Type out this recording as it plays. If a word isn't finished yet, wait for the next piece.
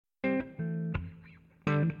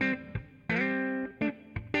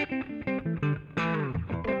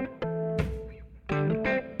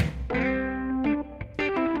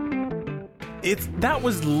That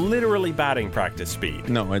was literally batting practice speed.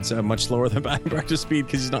 No, it's much slower than batting practice speed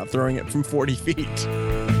because he's not throwing it from 40 feet.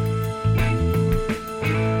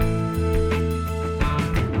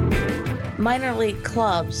 Minor league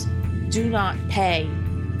clubs do not pay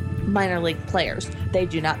minor league players. They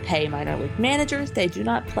do not pay minor league managers. They do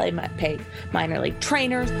not pay minor league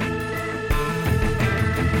trainers.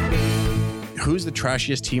 Who's the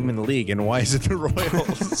trashiest team in the league, and why is it the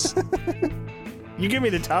Royals? You give me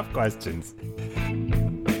the tough questions.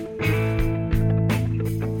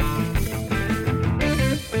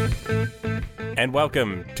 And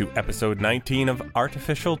welcome to episode 19 of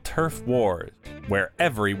Artificial Turf Wars, where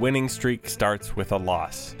every winning streak starts with a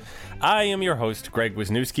loss. I am your host, Greg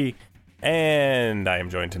Wisniewski, and I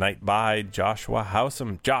am joined tonight by Joshua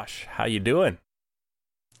Howsam. Josh, how you doing?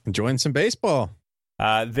 Enjoying some baseball.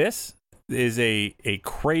 This is a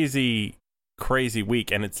crazy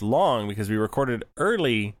week, and it's long because we recorded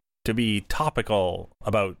early to be topical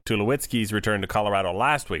about Tulowitzki's return to Colorado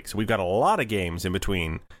last week. So we've got a lot of games in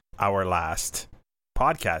between our last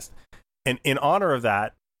podcast. And in honor of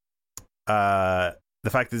that, the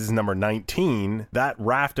fact that this is number 19, that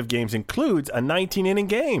raft of games includes a 19-inning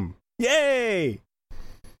game. Yay!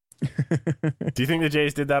 Do you think the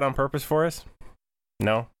Jays did that on purpose for us?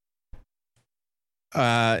 No?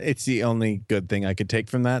 It's the only good thing I could take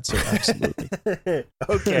from that, so absolutely.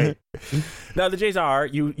 Okay. Now, the Jays are,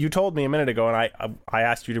 you told me a minute ago, and I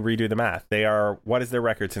asked you to redo the math. They are, what is their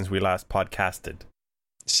record since we last podcasted?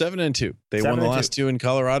 7-2. They won the last two in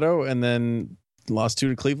Colorado, and then lost 2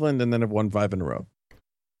 to Cleveland, and then have won 5 in a row.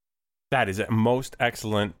 That is a most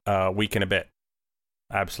excellent week and a bit.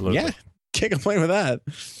 Absolutely. Yeah, can't complain with that.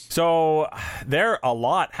 So a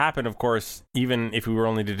lot happened, of course, even if we were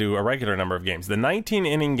only to do a regular number of games. The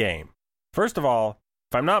 19-inning game. First of all,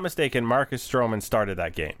 if I'm not mistaken, Marcus Stroman started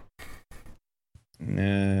that game.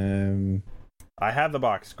 I have the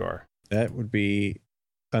box score. That would be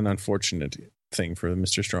an unfortunate thing for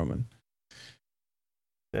Mr. Stroman.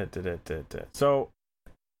 So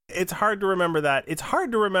it's hard to remember that. It's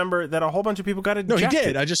hard to remember that a whole bunch of people got ejected. No, he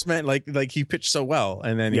did. I just meant like he pitched so well,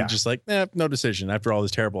 and then he just no decision after all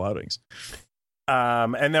his terrible outings.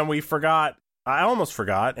 And then I almost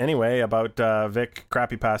forgot anyway about Vic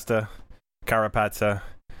Crappy Pasta, Carapazza,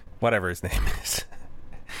 whatever his name is.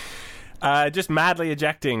 Just madly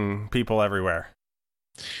ejecting people everywhere.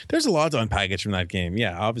 There's a lot to unpackage from that game.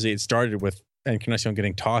 Yeah, obviously it started with Encarnacion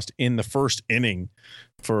getting tossed in the first inning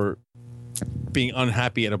for being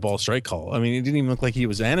unhappy at a ball strike call. I mean, it didn't even look like he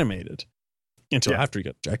was animated until after he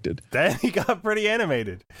got ejected. Then he got pretty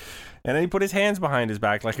animated. And then he put his hands behind his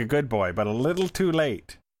back like a good boy, but a little too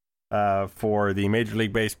late for the Major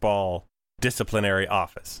League Baseball disciplinary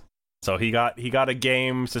office. So he got a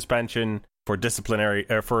game suspension for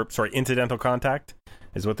incidental contact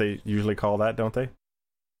is what they usually call that, don't they?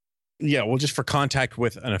 Yeah, well, just for contact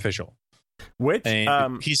with an official. Which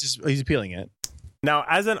he's appealing it. Now,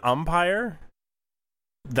 as an umpire,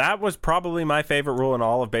 that was probably my favorite rule in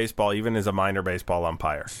all of baseball, even as a minor baseball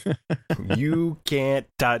umpire. You can't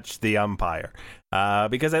touch the umpire.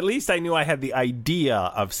 Because at least I knew I had the idea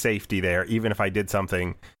of safety there, even if I did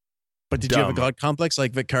something But did you have a God complex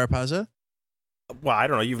like Vic Carapazza? Well, I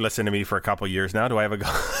don't know. You've listened to me for a couple years now. Do I have a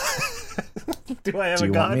God? Do you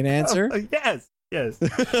want me to answer? Yes.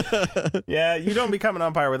 Yeah, you don't become an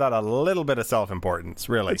umpire without a little bit of self-importance,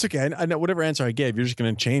 really. It's okay. I know whatever answer I gave, you're just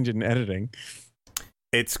going to change it in editing.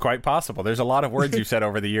 It's quite possible. There's a lot of words you've said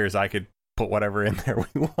over the years. I could put whatever in there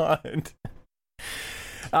we want.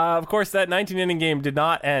 Of course, that 19-inning game did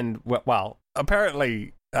not end well.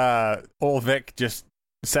 Apparently, old Vic just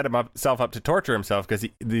set himself up to torture himself because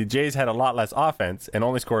the Jays had a lot less offense and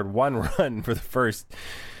only scored 1 run for the first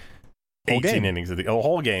 18 innings of the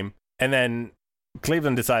whole game. And then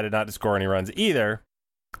Cleveland decided not to score any runs either,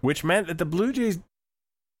 which meant that the Blue Jays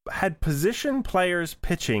had position players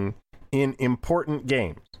pitching in important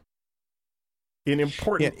games, in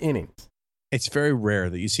important innings. It's very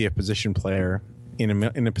rare that you see a position player in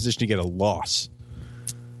a position to get a loss.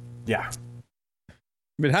 Yeah.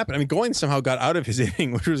 It happened. I mean, Goins somehow got out of his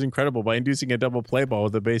inning, which was incredible, by inducing a double play ball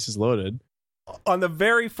with the bases loaded. On the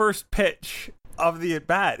very first pitch of the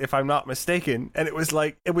at-bat, if I'm not mistaken, and it was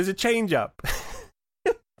a changeup.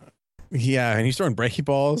 Yeah, and he's throwing breaky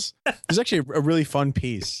balls. There's actually a really fun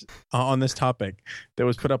piece on this topic that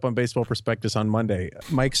was put up on Baseball Prospectus on Monday.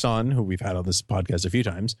 Mike Son, who we've had on this podcast a few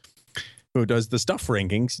times, who does the stuff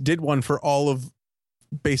rankings, did one for all of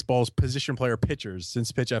baseball's position player pitchers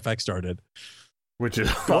since Pitch FX started. Which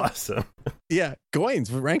is awesome. Yeah,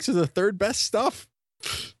 Goins ranks as the third best stuff.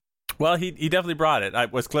 Well, he definitely brought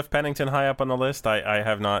it. Was Cliff Pennington high up on the list? I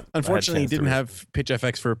have not. Unfortunately, he didn't have pitch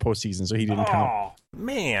FX for postseason, so he didn't count. Oh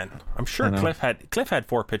man, I'm sure Cliff had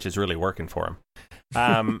 4 pitches really working for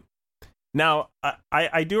him. Now,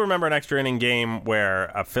 I do remember an extra inning game where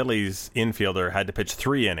a Phillies infielder had to pitch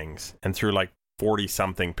 3 innings and threw like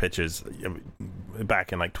 40-something pitches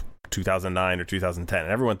back in like 2009 or 2010.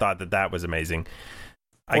 And everyone thought that was amazing.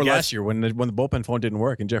 I guess last year when the bullpen phone didn't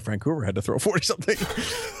work and Jeff Vancouver had to throw 40-something.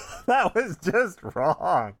 That was just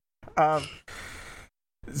wrong.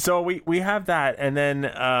 So we have that, and then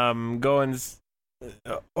Goins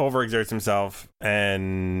overexerts himself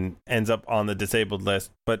and ends up on the disabled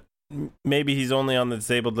list, but maybe he's only on the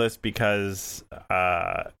disabled list because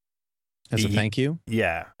as a thank you.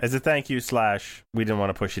 Yeah, as a thank you / we didn't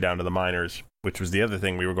want to push you down to the minors, which was the other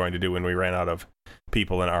thing we were going to do when we ran out of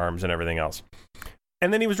people and arms and everything else.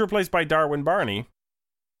 And then he was replaced by Darwin Barney,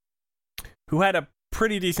 who had a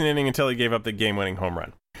pretty decent inning until he gave up the game-winning home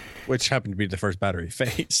run, which happened to be the first batter he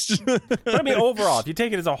faced. But I mean, overall, if you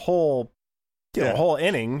take it as a whole, whole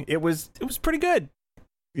inning, it was pretty good.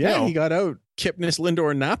 Yeah, he got out Kipnis,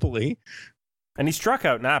 Lindor, and Napoli, and he struck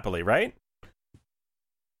out Napoli, right?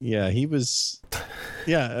 Yeah, he was.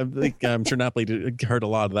 Yeah, I'm sure Napoli heard a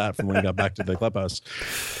lot of that from when he got back to the clubhouse,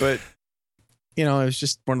 but it was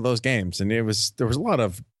just one of those games, and there was a lot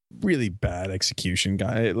of really bad execution.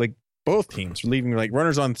 Like both teams were leaving like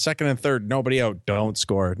runners on second and third, nobody out, don't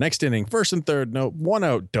score. Next inning, first and third, no, 1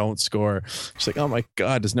 out, don't score. It's like, oh my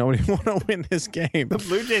God, does nobody want to win this game? The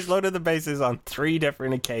Blue Jays loaded the bases on 3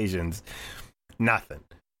 different occasions. Nothing.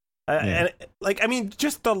 And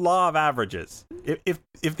just the law of averages.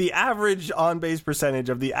 If the average on base percentage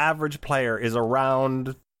of the average player is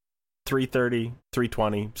around 330,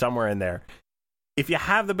 320, somewhere in there, if you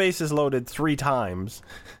have the bases loaded 3 times,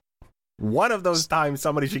 one of those times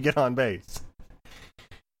somebody should get on base.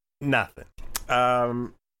 Nothing.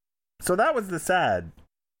 So that was the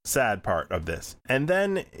sad part of this. And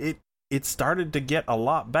then it started to get a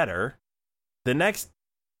lot better. The next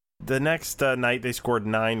night they scored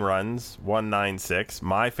 9 runs, 196,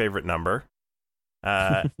 my favorite number.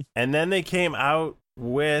 And then they came out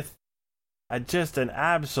with just an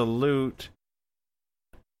absolute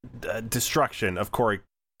destruction of Corey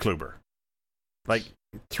Kluber. Like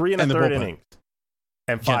 3 1/3 innings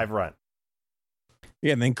and 5 runs.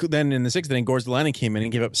 Yeah, and then in the 6th inning, Gorzelani came in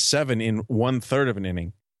and gave up 7 in 1/3 of an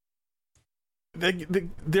inning.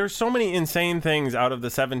 There's so many insane things out of the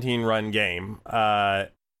 17-run game.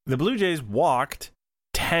 The Blue Jays walked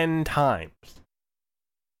 10 times.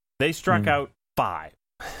 They struck out 5.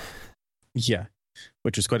 Yeah,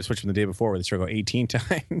 which was quite a switch from the day before where they struck out 18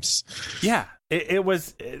 times. Yeah, it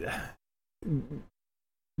was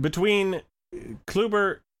between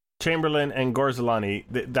Kluber, Chamberlain, and Gorzelani,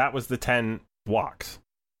 that was the 10 walks.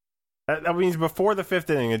 That means before the 5th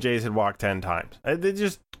inning, the Jays had walked 10 times. They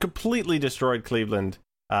just completely destroyed Cleveland.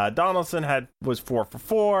 Donaldson was 4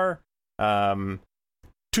 for 4.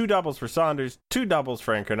 2 doubles for Saunders, 2 doubles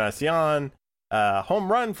for Encarnacion,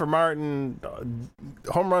 home run for Martin,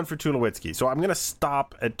 home run for Tulowitzki. So I'm going to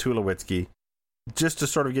stop at Tulowitzki just to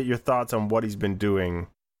sort of get your thoughts on what he's been doing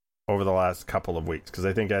over the last couple of weeks, because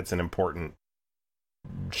I think that's an important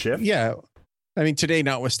shift. Yeah. I mean, today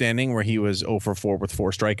notwithstanding, where he was 0 for 4 with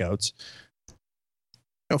 4 strikeouts,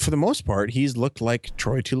 for the most part, he's looked like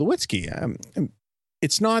Troy Tulowitzki.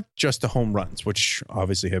 It's not just the home runs, which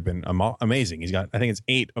obviously have been amazing. He's got, I think it's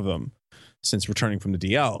 8 of them since returning from the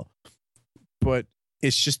DL. But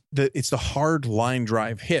it's just it's the hard line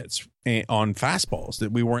drive hits on fastballs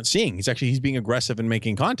that we weren't seeing. He's being aggressive and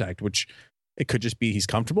making contact, which it could just be he's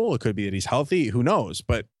comfortable. It could be that he's healthy. Who knows?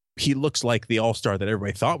 But he looks like the all-star that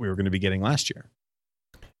everybody thought we were going to be getting last year.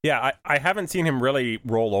 Yeah, I haven't seen him really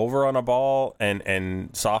roll over on a ball and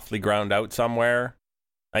softly ground out somewhere.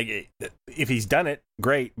 Like, if he's done it,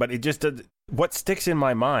 great. But it just what sticks in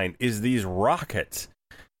my mind is these rockets.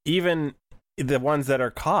 Even the ones that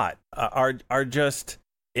are caught are just.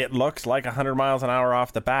 It looks like 100 miles an hour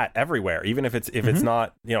off the bat everywhere. Even if it's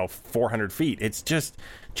not 400 feet, it's just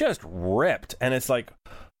ripped. And it's like,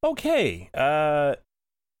 okay,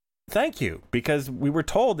 thank you, because we were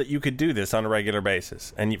told that you could do this on a regular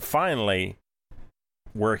basis, and finally,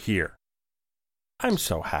 we're here. I'm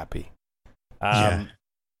so happy. He's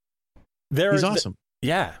awesome.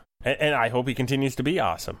 Yeah, and I hope he continues to be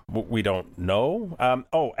awesome. We don't know.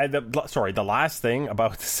 The last thing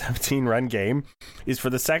about the 17-run game is for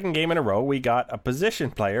the second game in a row, we got a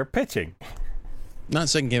position player pitching. Not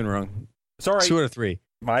second game in a row. Sorry, 2 out of 3.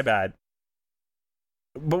 My bad.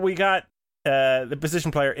 But we got the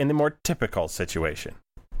position player in the more typical situation,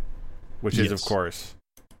 which is, of course,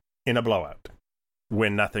 in a blowout.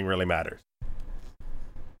 when nothing really matters.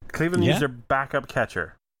 Cleveland used their backup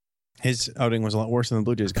catcher. His outing was a lot worse than the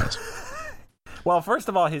Blue Jays guys. Well, first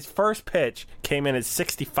of all, his first pitch came in at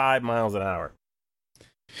 65 miles an hour.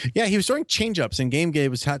 Yeah, he was throwing changeups, and Game Gay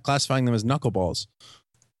was classifying them as knuckleballs.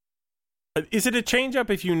 Is it a changeup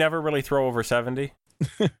if you never really throw over 70?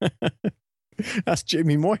 That's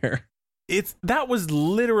Jamie Moyer. That was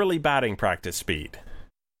literally batting practice speed.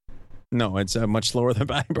 No, it's much slower than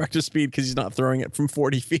batting practice speed because he's not throwing it from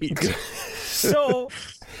 40 feet. So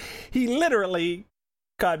he literally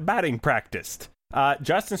got batting practiced.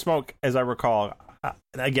 Justin Smoke, as I recall,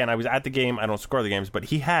 again, I was at the game. I don't score the games, but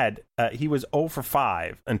he was 0 for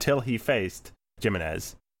 5 until he faced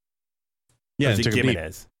Jimenez. Yeah,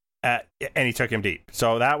 Jimenez. And he took him deep.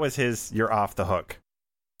 So that was his you're off the hook.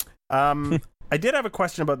 I did have a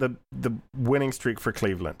question about the winning streak for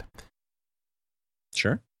Cleveland.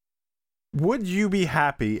 Sure. Would you be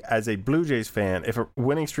happy as a Blue Jays fan if a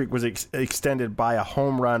winning streak was extended by a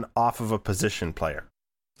home run off of a position player?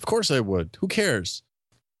 Of course I would. Who cares?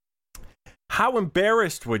 How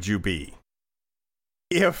embarrassed would you be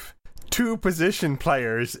if 2 position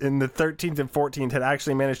players in the 13th and 14th had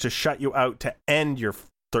actually managed to shut you out to end your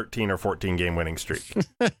 13 or 14 game winning streak?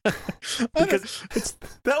 Because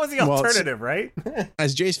that was the alternative, right?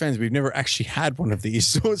 As Jays fans, we've never actually had one of these,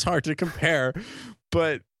 so it's hard to compare.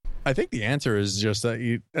 But I think the answer is just that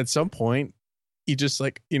you, at some point, you just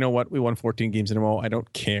like, you know what? We won 14 games in a row. I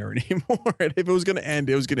don't care anymore. And if it was going to end,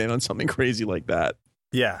 it was going to end on something crazy like that.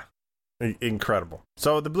 Yeah. Incredible.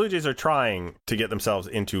 So the Blue Jays are trying to get themselves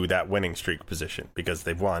into that winning streak position because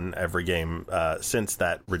they've won every game since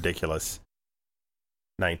that ridiculous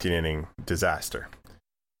 19-inning disaster.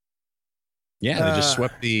 Yeah, they just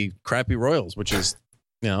swept the crappy Royals, which is,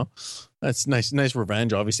 that's nice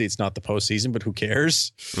revenge. Obviously, it's not the postseason, but who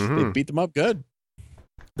cares? Mm-hmm. They beat them up good.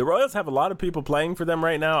 The Royals have a lot of people playing for them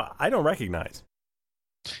right now I don't recognize.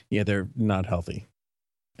 Yeah, they're not healthy.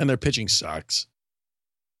 And their pitching sucks.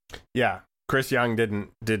 Yeah, Chris Young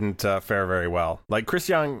didn't fare very well. Like Chris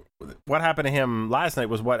Young, what happened to him last night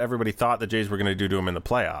was what everybody thought the Jays were going to do to him in the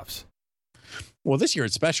playoffs. Well, this year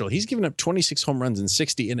it's special. He's given up 26 home runs in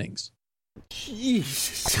 60 innings.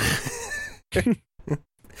 Jeez.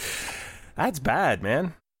 That's bad,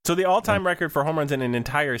 man. So the all-time record for home runs in an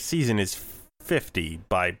entire season is 50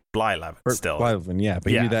 by Blyleven still. Blyleven, yeah,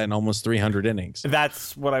 but he did that in almost 300 innings.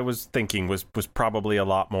 That's what I was thinking was probably a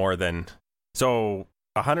lot more than... So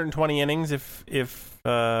 120 innings if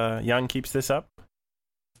Young keeps this up?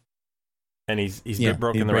 And he's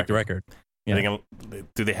broken the record. Yeah.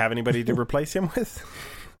 Do they have anybody to replace him with?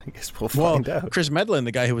 I guess we'll find out. Chris Medlin,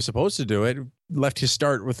 the guy who was supposed to do it, left his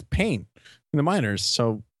start with pain in the minors.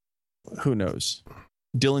 So who knows?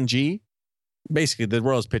 Dylan G. Basically, the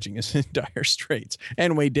Royals pitching is in dire straits.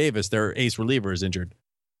 And Wade Davis, their ace reliever, is injured.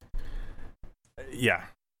 Yeah.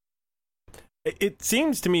 It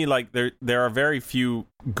seems to me like there are very few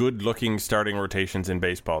good-looking starting rotations in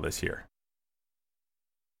baseball this year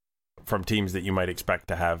from teams that you might expect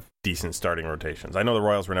to have decent starting rotations. I know the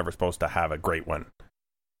Royals were never supposed to have a great one,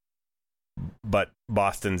 but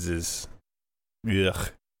Boston's is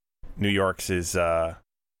ugh. New York's is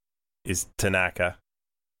Tanaka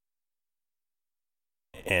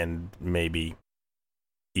and maybe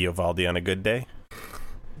Eovaldi on a good day.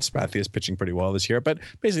 Spathia is pitching pretty well this year, but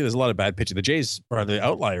basically there's a lot of bad pitching. The Jays are the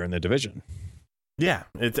outlier in the division. Yeah,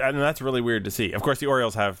 and that's really weird to see. Of course, the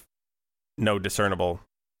Orioles have no discernible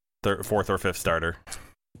fourth or fifth starter.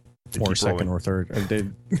 Or second or third. They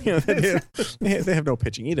have no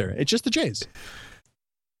pitching either. It's just the Jays.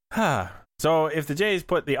 So if the Jays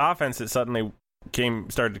put the offense that suddenly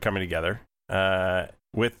started coming together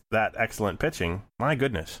with that excellent pitching, my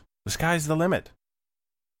goodness, the sky's the limit.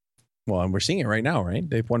 Well, and we're seeing it right now, right?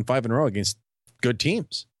 They've won 5 in a row against good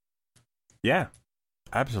teams. Yeah,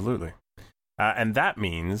 absolutely. And that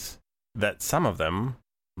means that some of them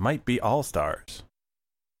might be all-stars.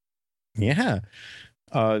 Yeah.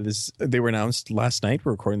 They were announced last night.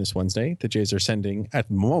 We're recording this Wednesday. The Jays are sending, at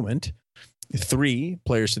the moment, 3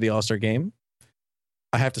 players to the All-Star game.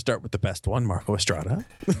 I have to start with the best one, Marco Estrada.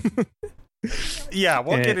 Yeah,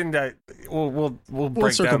 we'll get into. We'll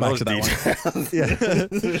break circle down back to that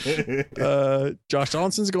one. Yeah. Josh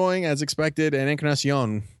Donaldson's going as expected, and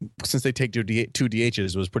Encarnacion, since they take 2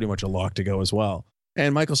 DHs, was pretty much a lock to go as well.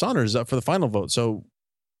 And Michael Saunders is up for the final vote, so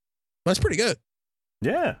that's pretty good.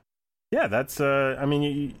 Yeah. That's. I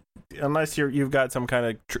mean, unless you've got some kind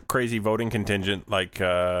of crazy voting contingent like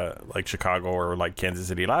Chicago or like Kansas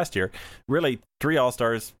City last year, really 3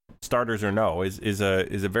 All-Stars, starters or no, is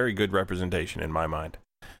a very good representation in my mind.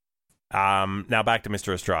 Now back to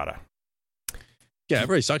Mr. Estrada. Yeah, it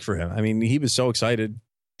really sucked for him. I mean, he was so excited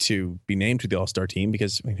to be named to the All-Star team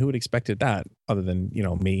because, I mean, who would have expected that other than,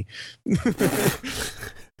 me?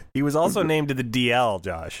 He was also named to the DL,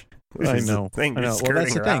 Josh. I know. Thing I know. skirting Well,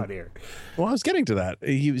 that's the around thing. here. Well, I was getting to that.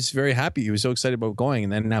 He was very happy. He was so excited about going,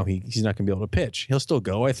 and then now he's not going to be able to pitch. He'll still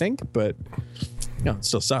go, I think, but it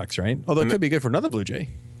still sucks, right? Although it could be good for another Blue Jay.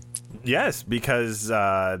 Yes, because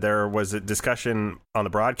there was a discussion on the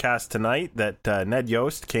broadcast tonight that Ned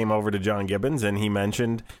Yost came over to John Gibbons, and he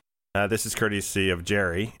mentioned, this is courtesy of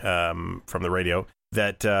Jerry from the radio,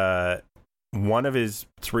 that one of his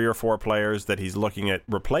 3 or 4 players that he's looking at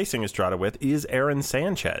replacing Estrada with is Aaron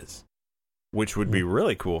Sanchez, which would be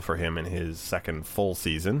really cool for him in his second full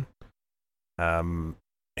season. And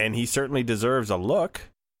he certainly deserves a look,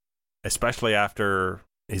 especially after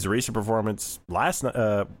his recent performance last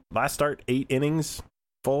start, 8 innings,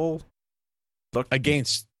 full look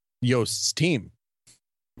against Yost's team.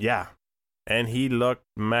 Yeah, and he looked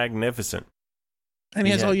magnificent. And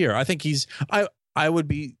he has all year. I think I would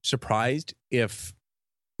be surprised if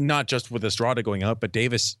not just with Estrada going out, but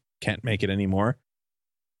Davis can't make it anymore.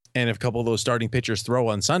 And if a couple of those starting pitchers throw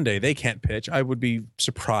on Sunday, they can't pitch. I would be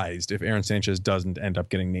surprised if Aaron Sanchez doesn't end up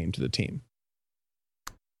getting named to the team.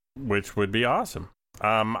 Which would be awesome.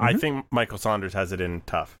 I think Michael Saunders has it in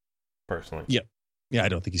tough, personally. Yeah, I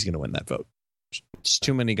don't think he's going to win that vote. It's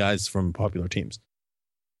too many guys from popular teams.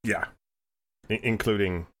 Yeah.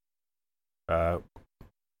 Including, well,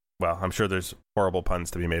 I'm sure there's horrible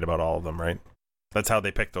puns to be made about all of them, right? That's how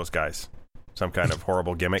they pick those guys. Some kind of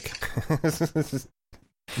horrible gimmick.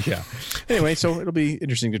 Yeah. Anyway, so it'll be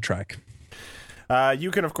interesting to track. You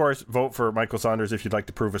can, of course, vote for Michael Saunders if you'd like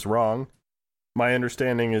to prove us wrong. My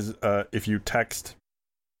understanding is if you text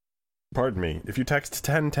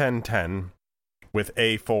 101010 with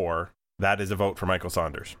A4, that is a vote for Michael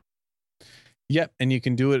Saunders. Yep, and you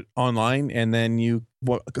can do it online, and then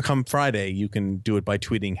come Friday, you can do it by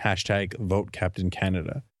tweeting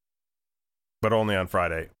 #VoteCaptainCanada. But only on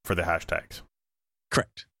Friday for the hashtags.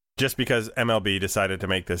 Correct. Just because MLB decided to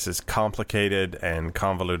make this as complicated and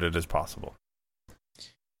convoluted as possible.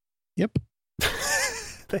 Yep.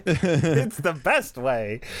 It's the best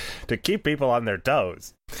way to keep people on their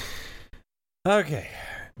toes. Okay.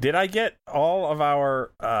 Did I get all of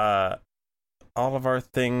our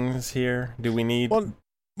things here? Do we need one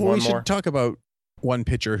we more? Should talk about one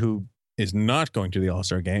pitcher who is not going to the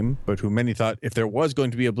All-Star game, but who many thought if there was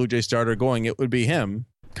going to be a Blue Jay starter going, it would be him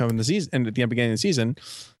coming the season and at the beginning of the season.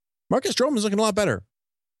 Marcus Stroman is looking a lot better.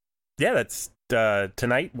 Yeah, that's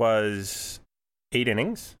tonight was 8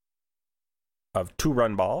 innings of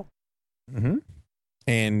 2-run ball. Mm-hmm.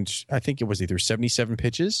 And I think it was either 77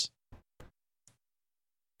 pitches.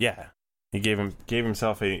 Yeah. He gave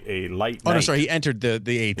himself a light night. No, sorry. He entered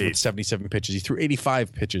the eighth with 77 pitches. He threw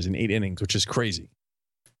 85 pitches in 8 innings, which is crazy.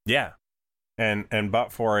 Yeah. And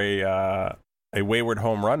but for a wayward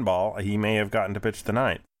home run ball, he may have gotten to pitch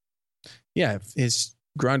tonight. Yeah. His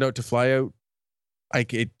ground out to fly out,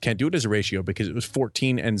 it can't do it as a ratio because it was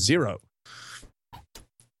 14-0.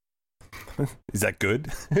 Is that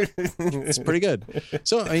good? It's pretty good.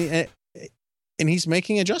 So, and he's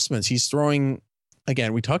making adjustments. He's throwing,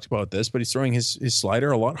 again, we talked about this, but he's throwing his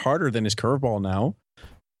slider a lot harder than his curveball now.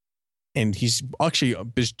 And he's actually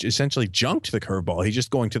essentially junked the curveball. He's just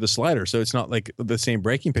going to the slider. So it's not like the same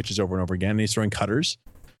breaking pitches over and over again. And he's throwing cutters.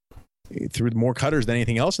 He threw more cutters than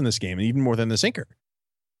anything else in this game, and even more than the sinker.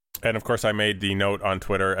 And of course, I made the note on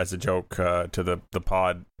Twitter as a joke to the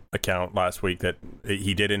pod account last week that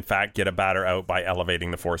he did in fact get a batter out by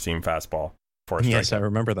elevating the 4-seam fastball for a strikeout. Yes, I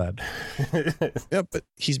remember that. Yeah, but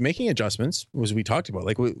he's making adjustments, as we talked about.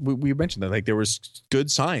 Like we mentioned that, like there was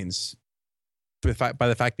good signs by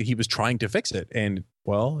the fact that he was trying to fix it, and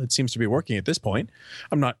well, it seems to be working at this point.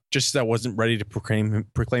 I'm not just I wasn't ready to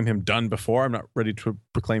proclaim him done before. I'm not ready to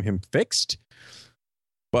proclaim him fixed,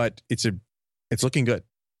 but it's looking good.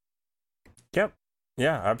 Yep.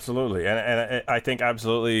 Yeah, absolutely. And I think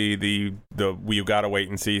absolutely the you got to wait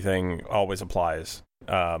and see thing always applies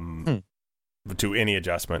to any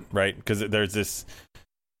adjustment, right? Because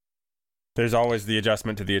there's always the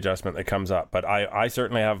adjustment to the adjustment that comes up. But I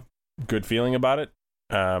certainly have good feeling about it.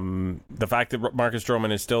 The fact that Marcus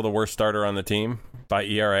Stroman is still the worst starter on the team by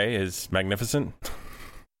ERA is magnificent.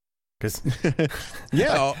 Because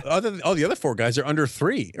yeah, all the other 4 guys are under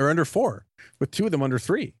 3 or under 4, with 2 of them under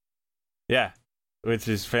 3. Yeah, which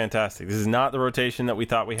is fantastic. This is not the rotation that we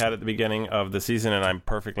thought we had at the beginning of the season, and I'm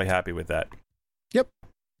perfectly happy with that. Yep.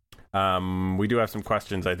 We do have some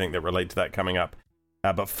questions, I think, that relate to that coming up.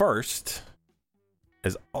 But first,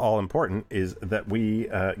 as all important, is that we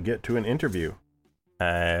get to an interview.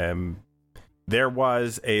 There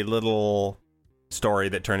was a little story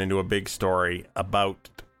that turned into a big story about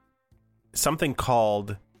something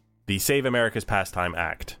called the Save America's Pastime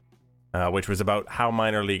Act, which was about how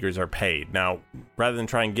minor leaguers are paid. Now, rather than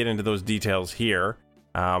try and get into those details here,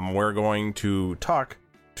 we're going to talk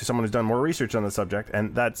to someone who's done more research on the subject,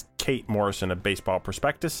 and that's Kate Morrison of Baseball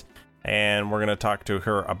Prospectus, and we're going to talk to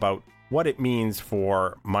her about what it means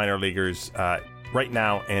for minor leaguers right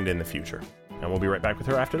now and in the future. And we'll be right back with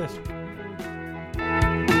her after this.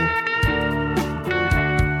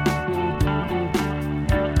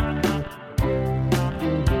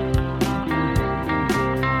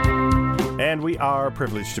 And we are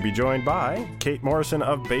privileged to be joined by Kate Morrison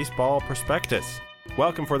of Baseball Prospectus.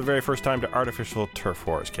 Welcome for the very first time to Artificial Turf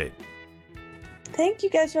Wars, Kate. Thank you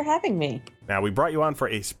guys for having me. Now, we brought you on for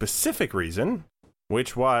a specific reason,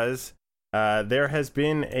 which was there has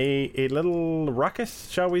been a little ruckus,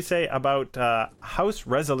 shall we say, about House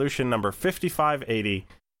Resolution number 5580,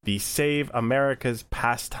 the Save America's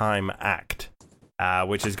Pastime Act,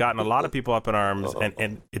 which has gotten a lot of people up in arms,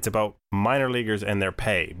 and it's about minor leaguers and their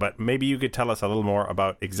pay. But maybe you could tell us a little more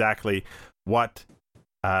about exactly what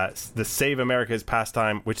the Save America's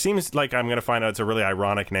Pastime, which seems like I'm going to find out it's a really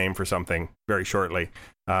ironic name for something very shortly,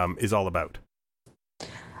 is all about.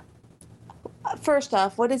 First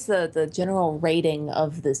off, what is the general rating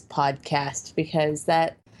of this podcast? Because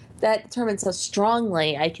that determines how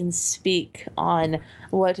strongly I can speak on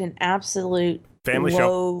what an absolute family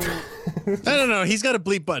low... show. I don't know. He's got a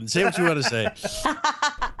bleep button. Say what you want to say.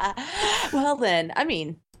 Well, then, I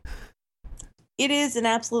mean, it is an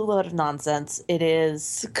absolute load of nonsense. It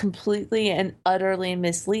is completely and utterly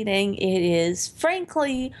misleading. It is,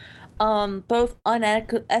 frankly, both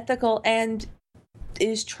unethical and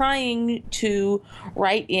is trying to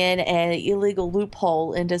write in an illegal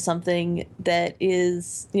loophole into something that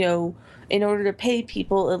is, in order to pay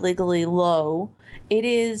people illegally low. It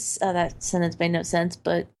is, that sentence made no sense,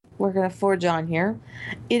 but we're going to forge on here.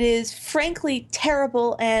 It is frankly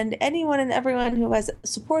terrible, and anyone and everyone who has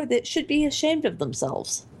supported it should be ashamed of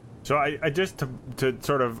themselves. So I just, to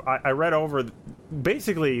sort of, I read over,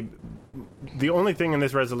 basically, the only thing in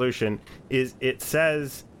this resolution is it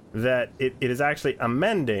says that it is actually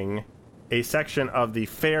amending a section of the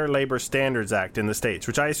Fair Labor Standards Act in the States,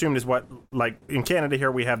 which I assumed is what, like in Canada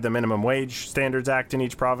here, we have the Minimum Wage Standards Act in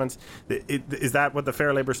each province. Is that what the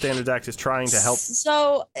Fair Labor Standards Act is trying to help?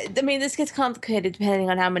 So, I mean, this gets complicated depending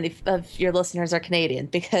on how many of your listeners are Canadian,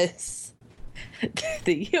 because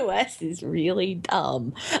the U.S. is really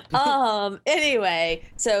dumb. Anyway,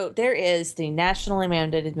 so there is the nationally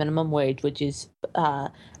mandated minimum wage, which is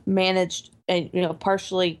managed and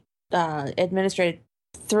partially administered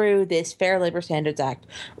through this Fair Labor Standards Act,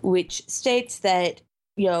 which states that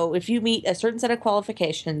if you meet a certain set of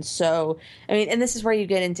qualifications, so I mean, and this is where you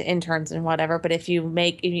get into interns and whatever, but if you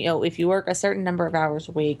make if you work a certain number of hours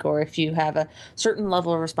a week, or if you have a certain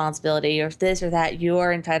level of responsibility, or if this or that, you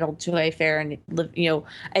are entitled to a fair and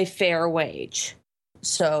a fair wage.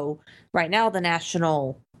 So right now, the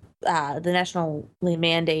nationally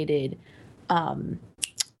mandated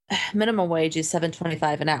minimum wage is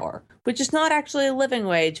 $7.25 an hour, which is not actually a living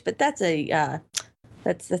wage, but that's a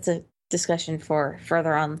discussion for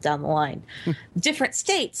further on down the line. Different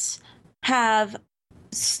states have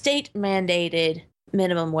state mandated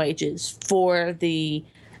minimum wages for the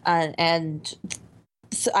and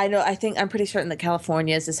so I'm pretty certain that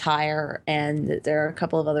California's is higher, and there are a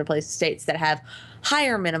couple of other states that have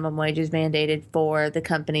higher minimum wages mandated for the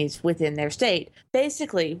companies within their state.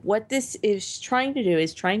 Basically, what this is trying to do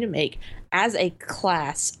is trying to make, as a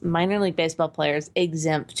class, minor league baseball players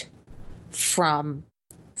exempt from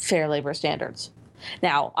fair labor standards.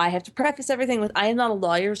 Now, I have to preface everything with, I am not a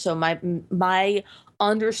lawyer, so my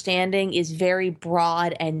understanding is very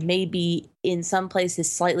broad and maybe in some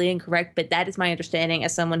places slightly incorrect, but that is my understanding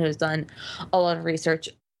as someone who has done a lot of research,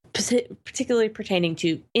 particularly pertaining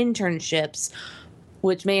to internships,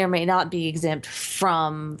 which may or may not be exempt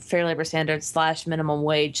from fair labor standards / minimum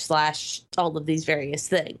wage / all of these various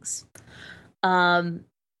things. So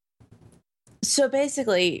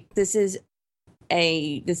basically, this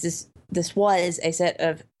was a set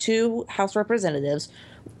of two House representatives,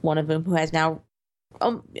 one of whom who has now,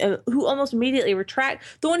 who almost immediately the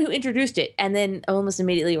one who introduced it, and then almost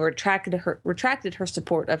immediately retracted her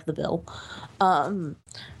support of the bill,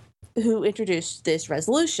 who introduced this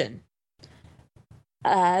resolution.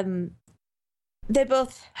 They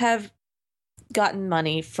both have gotten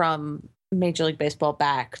money from Major League Baseball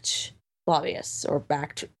backed lobbyists, or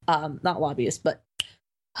backed, not lobbyists, but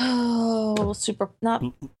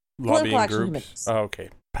lobbying groups. Oh, okay,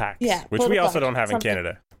 PACs, which we also don't have in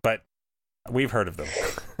Canada, but we've heard of them.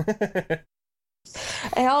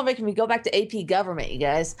 And y'all are making me go back to AP government, you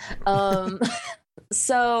guys.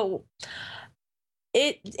 So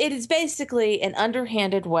it is basically an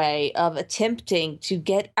underhanded way of attempting to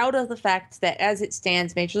get out of the fact that, as it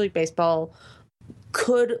stands, Major League Baseball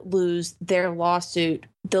could lose their lawsuit,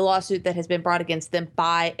 the lawsuit that has been brought against them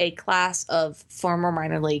by a class of former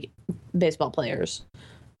minor league baseball players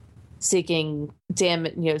seeking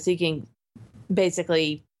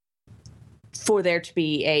basically for there to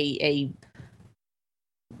be a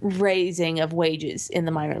raising of wages in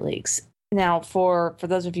the minor leagues. Now, for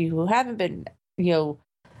those of you who haven't been,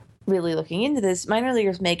 really looking into this, minor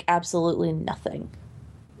leaguers make absolutely nothing.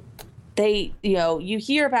 They, you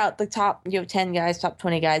hear about the top, 10 guys, top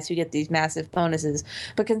 20 guys who get these massive bonuses,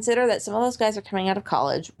 but consider that some of those guys are coming out of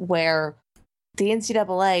college where the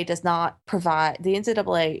NCAA does not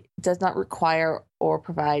require or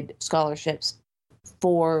provide scholarships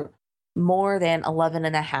for more than 11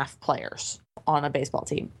 and a half players on a baseball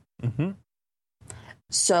team. Mm-hmm.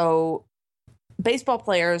 So baseball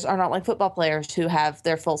players are not like football players who have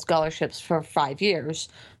their full scholarships for 5 years.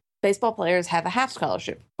 Baseball players have a half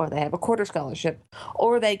scholarship, or they have a quarter scholarship,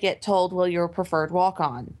 or they get told, well, you're a preferred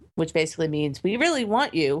walk-on, which basically means we really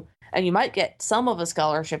want you, and you might get some of a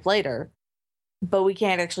scholarship later, but we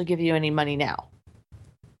can't actually give you any money now.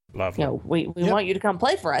 Lovely. We want you to come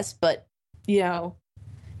play for us, but,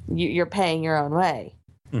 you're paying your own way.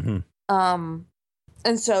 Mm-hmm.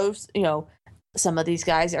 And so, some of these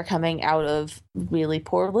guys are coming out of really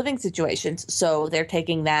poor living situations. So they're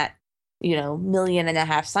taking that, $1.5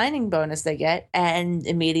 million signing bonus they get and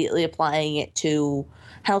immediately applying it to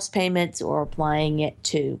house payments, or applying it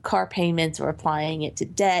to car payments, or applying it to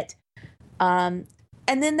debt. And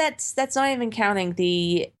then that's not even counting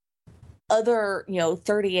the other,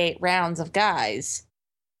 38 rounds of guys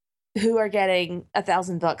who are getting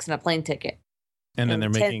 $1,000 in a plane ticket. And then they're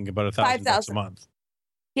making about $1,000 a month.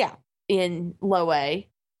 Yeah. In low A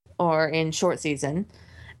or in short season.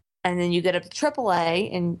 And then you get up to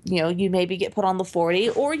AAA and, you maybe get put on the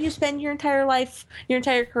 40, or you spend your entire life, your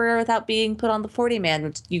entire career without being put on the 40 man,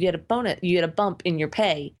 which you get a bonus, you get a bump in your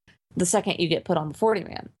pay the second you get put on the 40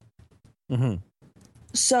 man. Mm-hmm.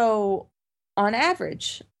 So on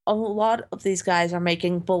average, a lot of these guys are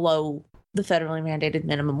making below the federally mandated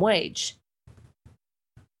minimum wage.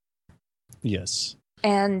 Yes.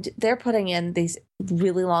 And they're putting in these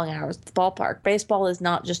really long hours at the ballpark. Baseball is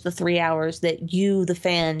not just the 3 hours that you, the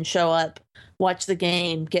fan, show up, watch the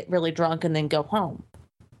game, get really drunk, and then go home.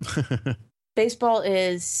 Baseball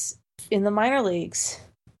is, in the minor leagues,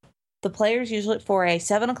 the players usually, for a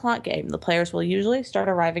 7 o'clock game, the players will usually start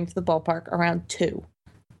arriving to the ballpark around 2.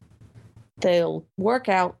 They'll work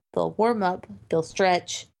out, they'll warm up, they'll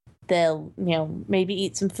stretch, they'll, maybe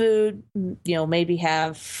eat some food, maybe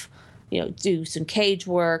have... do some cage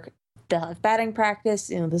work. They'll have batting practice.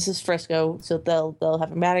 This is Frisco, so they'll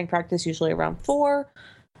have a batting practice usually around 4,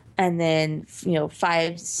 and then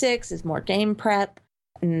 5, 6 is more game prep,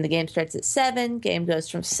 and then the game starts at 7. Game goes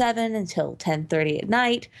from 7 until 10:30 at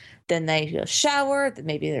night. Then they go shower. Then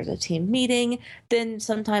maybe there's a team meeting. Then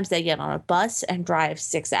sometimes they get on a bus and drive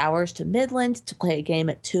 6 hours to Midland to play a game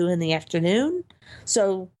at 2 in the afternoon.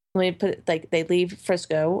 So let me put it like they leave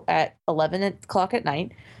Frisco at 11 o'clock at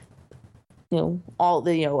night.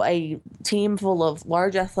 A team full of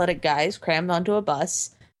large athletic guys crammed onto a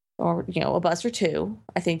bus, or, a bus or 2.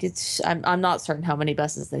 I think I'm not certain how many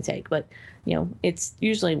buses they take, but, it's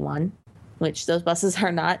usually 1, which those buses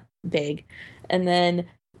are not big. And then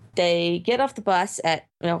they get off the bus at,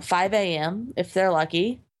 5 a.m. if they're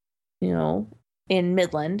lucky, in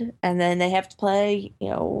Midland. And then they have to play,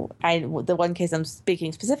 the one case I'm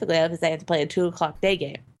speaking specifically of is they have to play a 2 o'clock day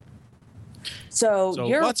game. So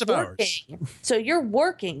you're lots of hours. So you're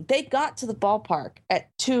working. They got to the ballpark at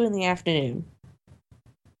 2 in the afternoon.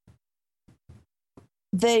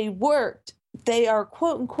 They worked. They are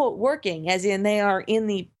quote unquote working, as in they are in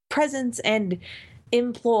the presence and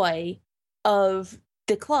employ of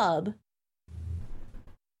the club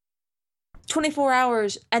 24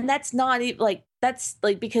 hours. And that's not even that's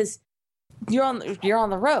because you're on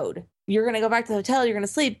the road. You're going to go back to the hotel. You're going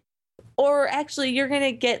to sleep. Or actually, you're going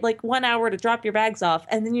to get 1 hour to drop your bags off,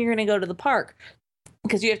 and then you're going to go to the park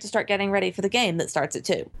because you have to start getting ready for the game that starts at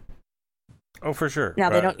 2. Oh, for sure. Now,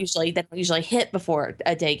 they don't usually hit before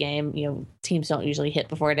a day game. Teams don't usually hit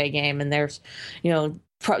before a day game, and there's, you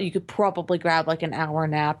could probably grab an hour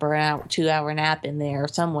nap or an 2-hour nap in there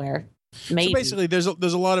somewhere. Maybe. So basically, there's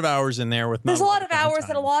a lot of hours in there with. There's a lot of hours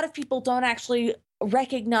that a lot of people don't actually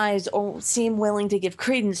recognize or seem willing to give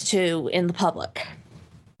credence to in the public.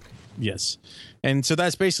 Yes. And so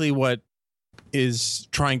that's basically what is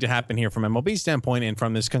trying to happen here from MLB standpoint and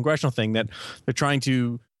from this congressional thing, that they're trying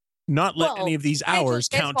to not let any of these hours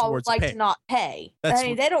count towards like pay. to not pay. I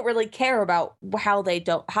mean, they don't really care about how they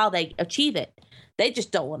achieve it. They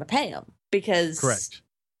just don't want to pay them because, correct.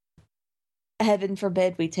 Heaven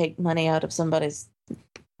forbid we take money out of somebody's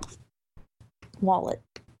wallet.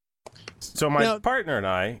 So my partner and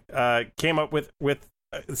I came up with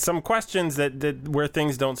some questions that where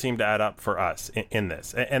things don't seem to add up for us in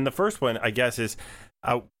this. And the first one, I guess, is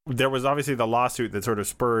there was obviously the lawsuit that sort of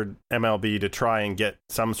spurred MLB to try and get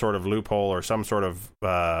some sort of loophole or some sort of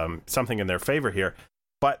something in their favor here.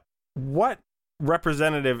 But what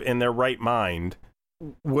representative in their right mind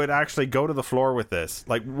would actually go to the floor with this?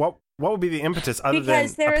 Like, what would be the impetus other than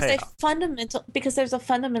there's a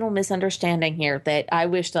fundamental misunderstanding here that I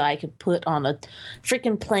wish that I could put on a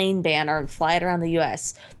freaking plane banner and fly it around the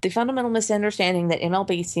U.S. The fundamental misunderstanding that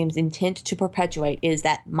MLB seems intent to perpetuate is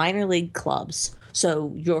that minor league clubs,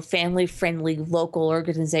 so your family-friendly local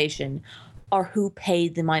organization, are who pay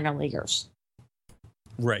the minor leaguers.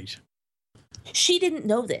 Right. She didn't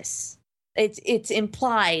know this. It's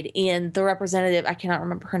implied in the representative. I cannot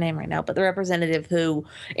remember her name right now, but the representative who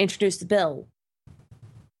introduced the bill.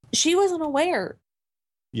 She wasn't aware.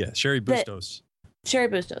 Yeah, Sherry Bustos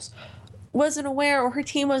wasn't aware, or her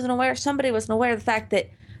team wasn't aware. Somebody wasn't aware of the fact that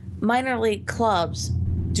minor league clubs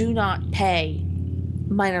do not pay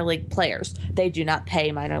minor league players. They do not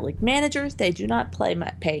pay minor league managers. They do not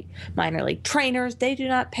pay minor league trainers. They do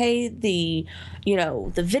not pay the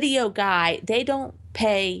video guy. They don't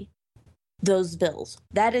pay those bills.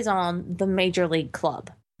 That is on the major league club.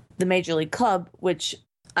 The major league club, which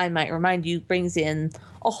I might remind you, brings in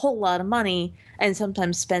a whole lot of money and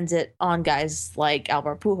sometimes spends it on guys like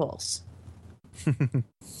Albert Pujols.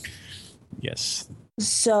 Yes.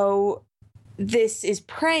 So this is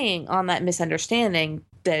preying on that misunderstanding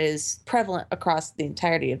that is prevalent across the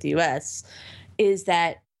entirety of the U.S. is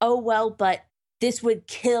that, but this would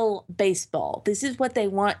kill baseball. This is what they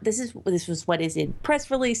want. This was what is in press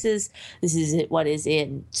releases. This is what is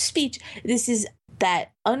in speech. This is that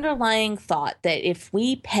underlying thought that if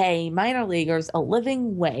we pay minor leaguers a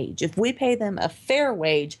living wage, if we pay them a fair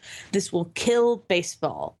wage, this will kill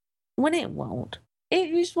baseball. When it won't. It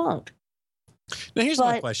just won't. Now, here's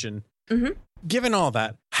my question. Mm-hmm. Given all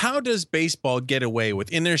that, how does baseball get away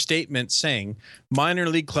with, in their statement, saying minor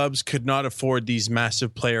league clubs could not afford these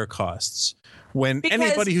massive player costs? When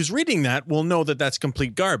anybody who's reading that will know that that's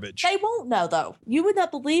complete garbage. They won't know, though. You would not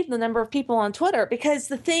believe the number of people on Twitter, because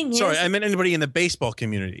the thing is... Sorry, I meant anybody in the baseball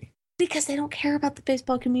community. Because they don't care about the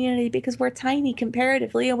baseball community, because we're tiny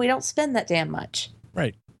comparatively and we don't spend that damn much.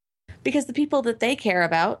 Right. Because the people that they care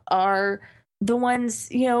about are the ones,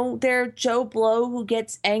 they're Joe Blow who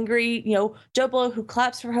gets angry, Joe Blow who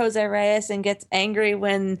claps for Jose Reyes and gets angry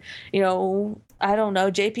when, I don't know,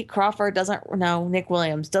 J.P. Crawford Nick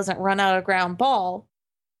Williams doesn't run out a ground ball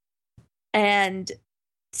and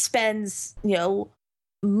spends,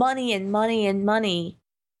 money and money and money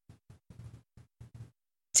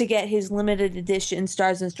to get his limited edition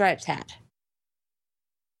Stars and Stripes hat.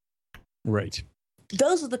 Right.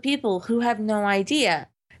 Those are the people who have no idea.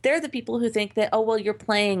 They're the people who think that, you're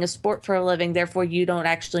playing a sport for a living, therefore you don't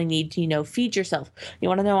actually need to, feed yourself. You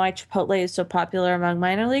want to know why Chipotle is so popular among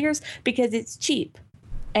minor leaguers? Because it's cheap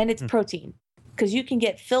and it's protein. Because you can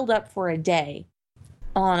get filled up for a day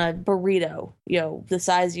on a burrito, the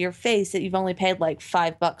size of your face that you've only paid like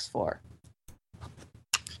 $5 for.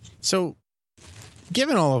 So,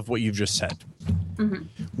 given all of what you've just said,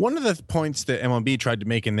 one of the points that MLB tried to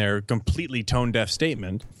make in their completely tone-deaf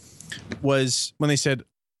statement was when they said,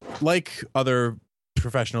 like other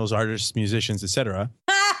professionals, artists, musicians, etc.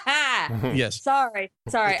 Yes. Sorry.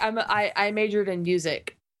 I majored in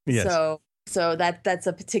music. Yes. So that's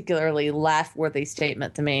a particularly laugh-worthy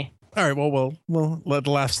statement to me. All right. Well, we'll let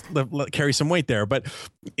the laughs carry some weight there. But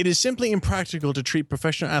it is simply impractical to treat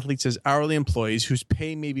professional athletes as hourly employees whose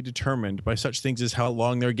pay may be determined by such things as how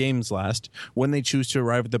long their games last, when they choose to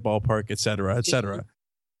arrive at the ballpark, etc., etc.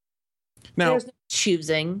 Now, there's no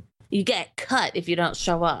choosing. You get cut if you don't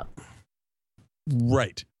show up.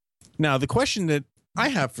 Right. Now, the question that I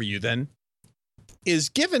have for you then is,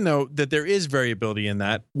 given though that there is variability in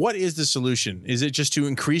that, what is the solution? Is it just to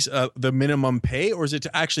increase the minimum pay, or is it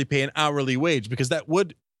to actually pay an hourly wage? Because that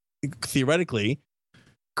would theoretically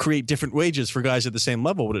create different wages for guys at the same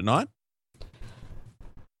level, would it not?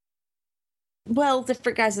 Well,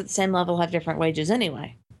 different guys at the same level have different wages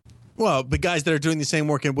anyway. Well, the guys that are doing the same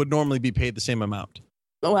work would normally be paid the same amount.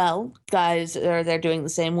 Well, guys they're doing the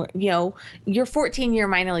same work. Your 14-year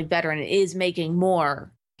minor league veteran is making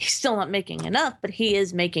more. He's still not making enough, but he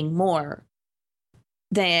is making more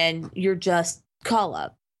than your just call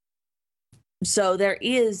up. So there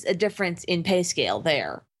is a difference in pay scale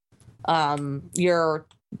there. Your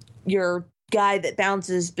guy that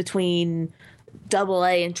bounces between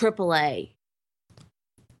AA and AAA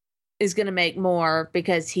is going to make more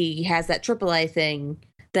because he has that AAA thing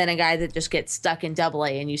than a guy that just gets stuck in AA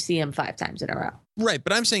and you see him 5 times in a row. Right,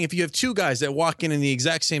 but I'm saying if you have 2 guys that walk in the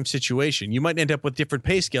exact same situation, you might end up with different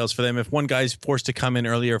pay scales for them if one guy's forced to come in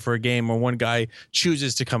earlier for a game or one guy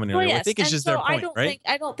chooses to come in earlier. Well, yes. I think it's just their point, right?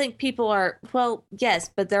 I don't think people are, well, yes,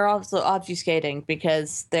 but they're also obfuscating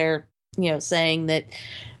because they're, saying that,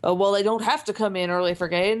 oh, well, they don't have to come in early for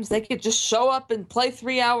games. They could just show up and play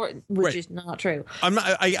 3 hours, which is not true.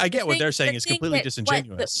 I get what they're saying is completely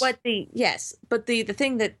disingenuous. But the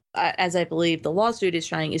thing that, as I believe, the lawsuit is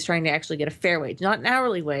trying to actually get a fair wage, not an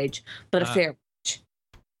hourly wage, but a fair wage.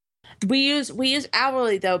 We use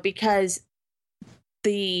hourly though because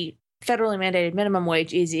the federally mandated minimum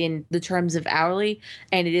wage is in the terms of hourly,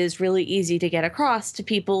 and it is really easy to get across to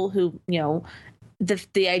people who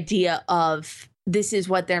the idea of this is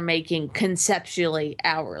what they're making conceptually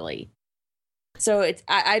hourly. So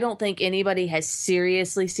I don't think anybody has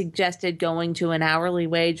seriously suggested going to an hourly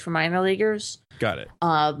wage for minor leaguers. Got it.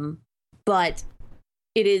 But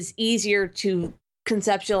it is easier to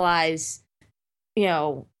conceptualize,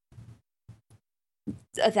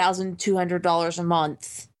 $1,200 a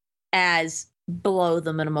month as below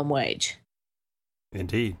the minimum wage.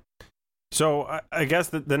 Indeed. So I guess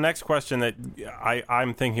the next question that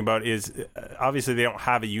I'm thinking about is, obviously they don't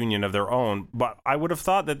have a union of their own, but I would have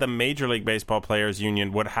thought that the Major League Baseball Players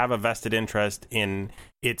Union would have a vested interest in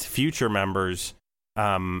its future members,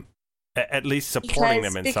 at least supporting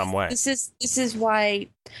them in some way. This is why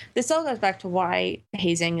this all goes back to why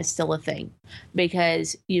hazing is still a thing,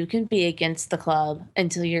 because you can be against the club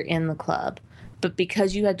until you're in the club, but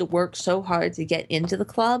because you had to work so hard to get into the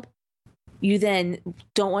club, you then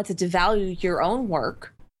don't want to devalue your own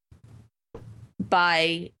work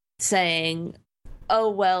by saying, oh,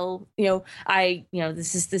 well,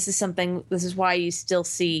 this is why you still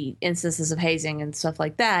see instances of hazing and stuff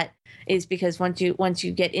like that, is because once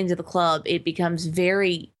you get into the club, it becomes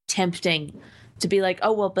very tempting to be like,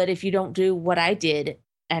 oh, well, but if you don't do what I did,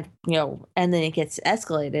 and then it gets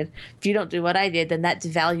escalated. If you don't do what I did, then that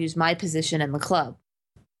devalues my position in the club.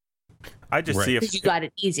 I just see if you got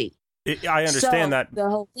it easy. I understand that. The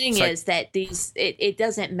whole thing is that it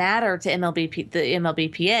doesn't matter to the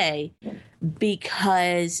MLBPA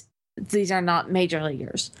because these are not major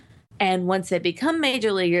leaguers. And once they become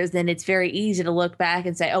major leaguers, then it's very easy to look back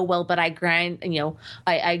and say, oh, well, but I ground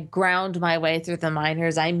my way through the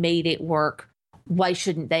minors. I made it work. Why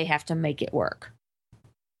shouldn't they have to make it work?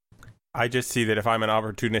 I just see that if I'm an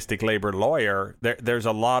opportunistic labor lawyer, there's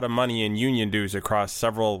a lot of money in union dues across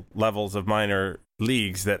several levels of minor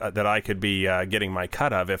leagues that I could be getting my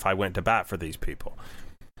cut of if I went to bat for these people.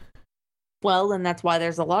 Well, and that's why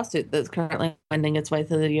there's a lawsuit that's currently wending its way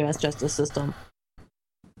through the U.S. justice system.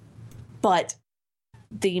 But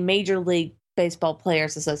the Major League Baseball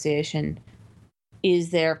Players Association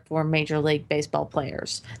is there for Major League Baseball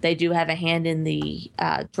players. They do have a hand in the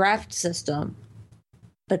draft system,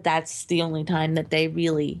 but that's the only time that they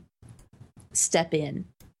really step in.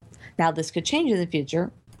 Now, this could change in the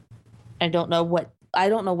future. I don't know what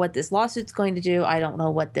this lawsuit's going to do. I don't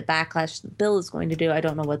know what the backlash bill is going to do. I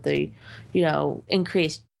don't know what the,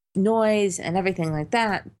 increased noise and everything like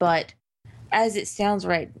that. But as it stands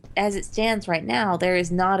right now, there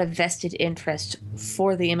is not a vested interest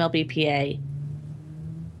for the MLBPA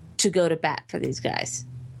to go to bat for these guys.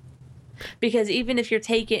 Because even if you're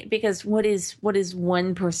because what is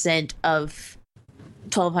 1% of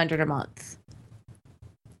 $1,200 a month?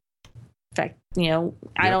 In fact,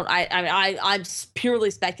 I'm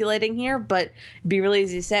purely speculating here, but it'd be really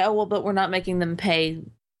easy to say, oh, well, but we're not making them pay,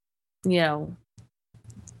 union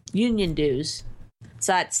dues.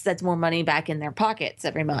 So that's more money back in their pockets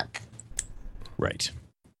every month. Right.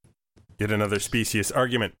 Yet another specious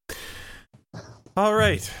argument. All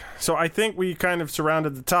right. So I think we kind of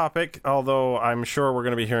surrounded the topic, although I'm sure we're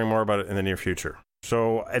going to be hearing more about it in the near future.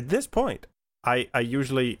 So at this point, I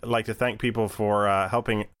usually like to thank people for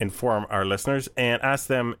helping inform our listeners and ask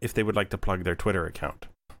them if they would like to plug their Twitter account.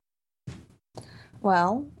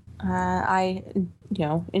 Well, I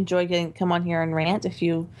enjoy getting to come on here and rant. If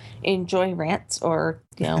you enjoy rants or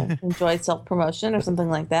enjoy self-promotion or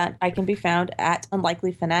something like that, I can be found at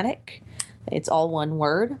Unlikely Fanatic. It's all one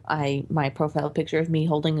word. My profile picture of me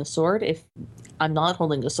holding a sword. If I'm not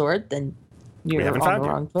holding a sword, then you're on the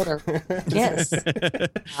wrong Twitter. Yes.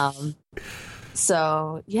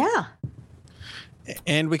 So yeah.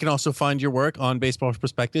 And we can also find your work on Baseball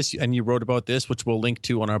Prospectus, and you wrote about this, which we'll link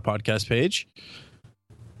to on our podcast page.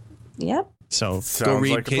 Yep. So Sounds go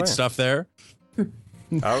read like a Kate's plan. stuff there.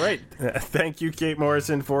 All right. Thank you, Kate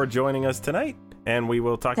Morrison, for joining us tonight, and we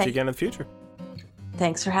will talk to you again in the future.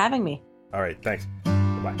 Thanks for having me. All right. Thanks.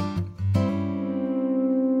 Bye.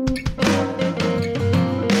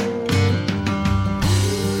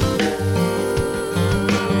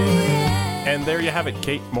 And there you have it,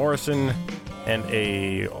 Kate Morrison, and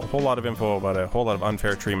a whole lot of info about a whole lot of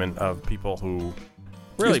unfair treatment of people who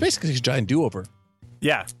Really, it's basically a giant do-over.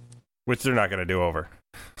 yeah, which they're not going to do over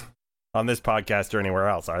on this podcast or anywhere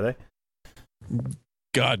else, are they?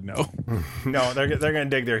 God, no. No, they're going to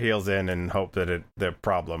dig their heels in and hope that the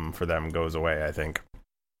problem for them goes away, I think.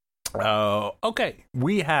 Okay,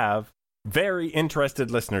 we have very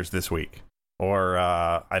interested listeners this week. Or,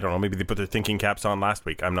 I don't know, maybe they put their thinking caps on last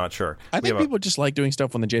week. I'm not sure. I think people just like doing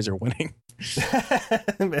stuff when the Jays are winning.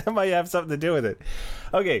 That might have something to do with it.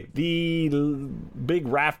 Okay, the big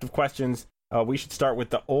raft of questions. We should start with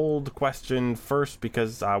the old question first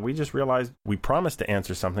because we just realized we promised to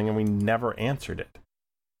answer something and we never answered it.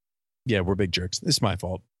 Yeah, we're big jerks. This is my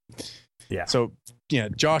fault. Yeah. So, yeah,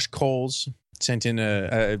 Josh Coles sent in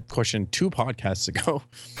a question 2 podcasts ago.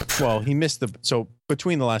 Well, he missed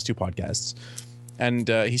between the last 2 podcasts. And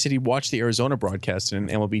he said he watched the Arizona broadcast in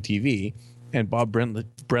MLB TV, and Bob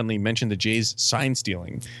Brenly mentioned the Jays sign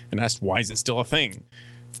stealing and asked, why is it still a thing?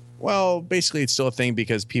 Well, basically, it's still a thing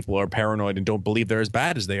because people are paranoid and don't believe they're as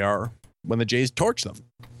bad as they are when the Jays torch them.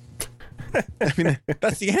 I mean,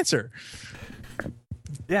 that's the answer.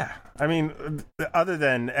 Yeah. I mean, other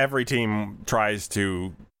than every team tries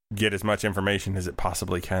to get as much information as it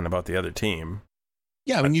possibly can about the other team.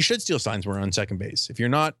 Yeah, I mean, you should steal signs when we're on second base. If you're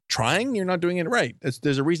not trying, you're not doing it right.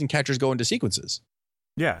 There's a reason catchers go into sequences.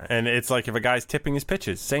 Yeah, and it's like if a guy's tipping his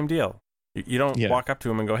pitches, same deal. You don't walk up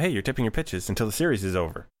to him and go, hey, you're tipping your pitches until the series is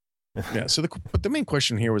over. Yeah, so but the main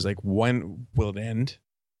question here was like, when will it end?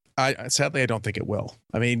 Sadly, I don't think it will.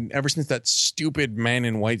 I mean, ever since that stupid Man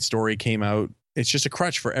in White story came out, it's just a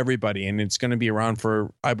crutch for everybody, and it's going to be around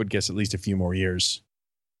for, I would guess, at least a few more years.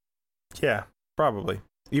 Yeah, probably.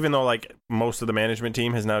 Even though like most of the management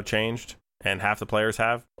team has now changed and half the players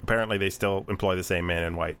have, apparently they still employ the same Man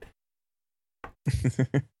in White.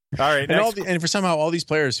 All right. And for somehow all these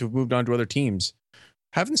players who've moved on to other teams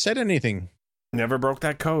haven't said anything. Never broke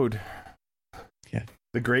that code. Yeah.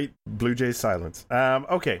 The great Blue Jays silence.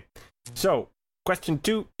 Okay. So question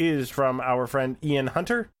 2 is from our friend Ian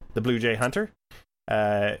Hunter, the Blue Jay Hunter,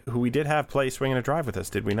 who we did have play Swing and a Drive with us,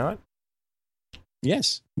 did we not?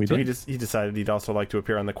 Yes, we did. He decided he'd also like to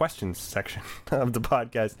appear on the questions section of the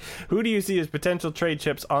podcast. Who do you see as potential trade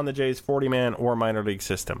chips on the Jays 40-man or minor league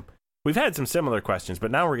system? We've had some similar questions,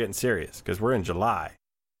 but now we're getting serious because we're in July.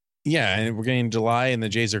 Yeah, and we're getting July, and the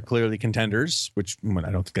Jays are clearly contenders, which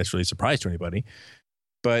I don't think that's really a surprise to anybody.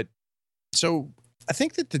 But so I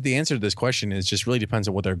think that the answer to this question is just really depends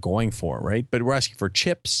on what they're going for, right? But we're asking for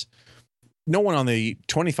chips. No one on the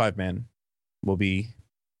 25-man will be,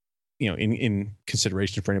 in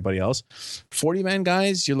consideration for anybody else. 40-man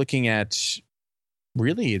guys, you're looking at,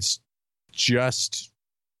 really, it's just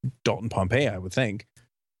Dalton Pompey, I would think.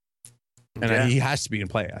 And he has to be in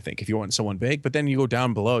play, I think, if you want someone big. But then you go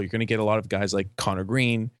down below, you're going to get a lot of guys like Connor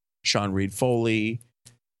Green, Sean Reed-Foley,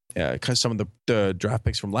 because some of the draft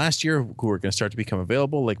picks from last year who are going to start to become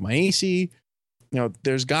available, like Maese.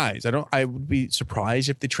 There's guys. I would be surprised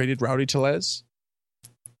if they traded Rowdy Tellez.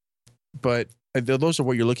 But those are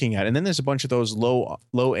what you're looking at. And then there's a bunch of those low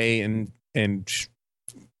A and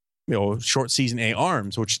short season A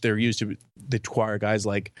arms, which they're used to acquire guys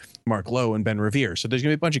like Mark Lowe and Ben Revere. So there's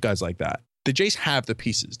going to be a bunch of guys like that. The Jays have the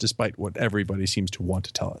pieces, despite what everybody seems to want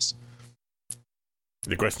to tell us.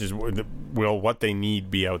 The question is, will what they need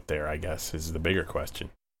be out there, I guess, is the bigger question.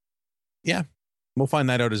 Yeah. We'll find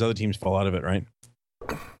that out as other teams fall out of it, right?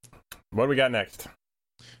 What do we got next?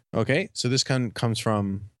 Okay, so this comes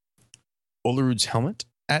from Olerud's Helmet,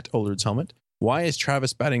 at Olerud's Helmet. Why is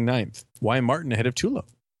Travis batting 9th? Why Martin ahead of Tulo?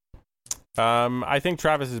 I think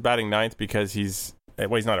Travis is batting 9th because he's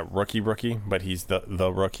not a rookie, but he's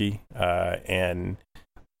the rookie. And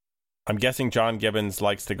I'm guessing John Gibbons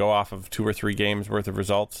likes to go off of 2 or 3 games worth of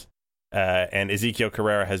results. And Ezekiel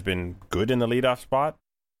Carrera has been good in the leadoff spot,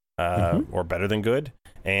 or better than good.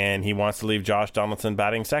 And he wants to leave Josh Donaldson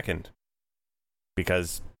batting 2nd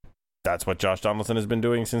because that's what Josh Donaldson has been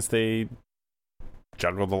doing since they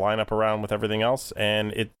juggle the lineup around with everything else,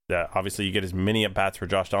 and it obviously you get as many at bats for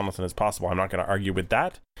Josh Donaldson as possible. I'm not going to argue with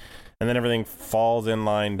that, and then everything falls in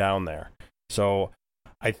line down there. So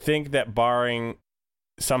I think that barring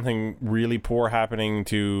something really poor happening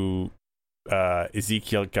to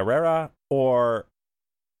Ezekiel Carrera or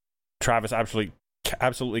Travis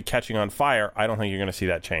absolutely catching on fire, I don't think you're going to see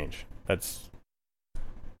that change. That's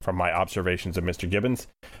from my observations of Mr. Gibbons.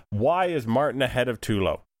 Why is Martin ahead of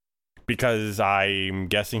Tulo? Because I'm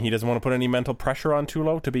guessing he doesn't want to put any mental pressure on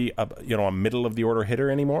Tulo to be a middle of the order hitter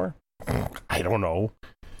anymore. I don't know.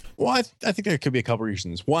 Well, I think there could be a couple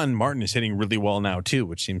reasons. One, Martin is hitting really well now too,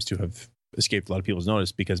 which seems to have escaped a lot of people's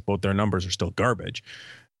notice because both their numbers are still garbage.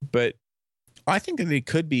 But I think that it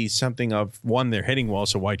could be something of, one, they're hitting well,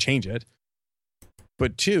 so why change it?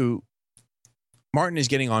 But two, Martin is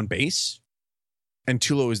getting on base and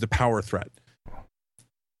Tulo is the power threat.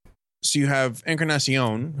 So you have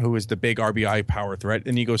Encarnacion, who is the big RBI power threat,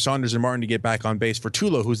 and you go Saunders and Martin to get back on base for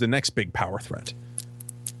Tulo, who's the next big power threat.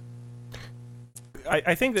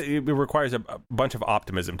 I think that it requires a bunch of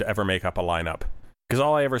optimism to ever make up a lineup. Because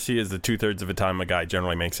all I ever see is the 2/3 of the time a guy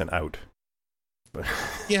generally makes an out.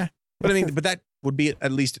 Yeah. But I mean, but that would be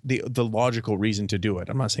at least the logical reason to do it.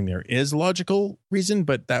 I'm not saying there is logical reason,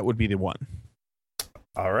 but that would be the one.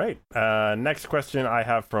 All right. Next question I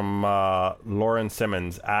have from Lauren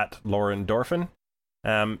Simmons at Lauren Dorfin.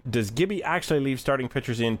 Does Gibby actually leave starting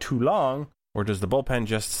pitchers in too long, or does the bullpen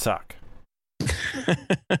just suck?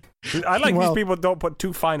 I like these people don't put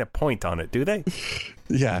too fine a point on it, do they?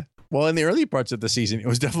 Yeah. Well, in the early parts of the season, it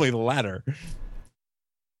was definitely the latter.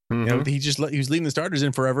 Mm-hmm. He was leaving the starters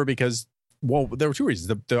in forever because, well, there were two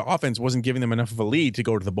reasons. The offense wasn't giving them enough of a lead to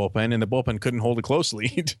go to the bullpen, and the bullpen couldn't hold a close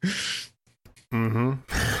lead. Mm-hmm.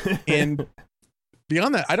 And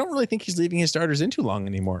beyond that, I don't really think he's leaving his starters in too long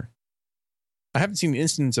anymore. I haven't seen an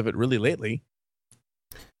instance of it really lately.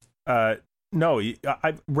 No,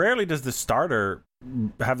 rarely does the starter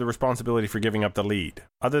have the responsibility for giving up the lead,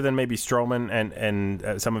 other than maybe Stroman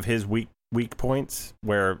and some of his weak points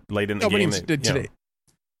where late in the game. Today.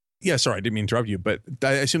 Yeah, sorry, I didn't mean to interrupt you, but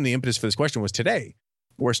I assume the impetus for this question was today,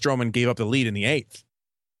 where Stroman gave up the lead in the 8th.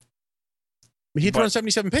 He'd thrown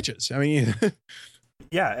 77 pitches. I mean,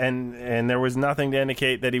 yeah, and there was nothing to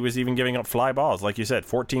indicate that he was even giving up fly balls. Like you said,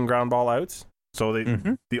 14 ground ball outs. So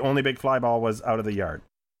the only big fly ball was out of the yard.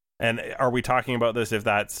 And are we talking about this if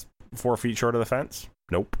that's 4 feet short of the fence?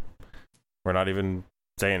 Nope. We're not even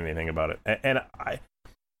saying anything about it.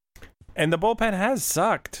 And the bullpen has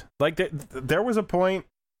sucked. Like there was a point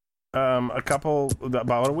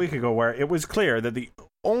about a week ago where it was clear that the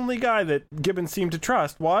only guy that Gibbons seemed to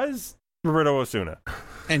trust was Roberto Osuna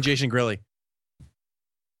and Jason Grilli.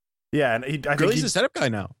 Yeah, and Grilli's a setup guy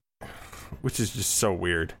now, which is just so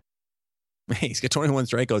weird. Hey, he's got 21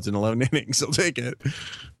 strikeouts in 11 innings. He'll take it.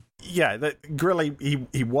 Yeah, Grilli,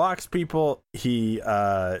 he walks people. He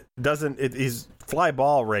his fly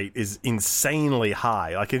ball rate is insanely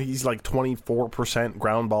high. Like he's like 24%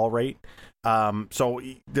 ground ball rate. So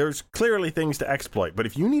there's clearly things to exploit. But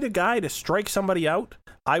if you need a guy to strike somebody out,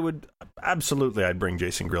 I'd bring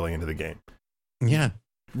Jason Grilli into the game. Yeah,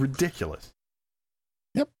 ridiculous.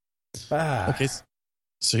 Yep. Okay,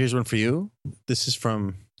 so here's one for you. This is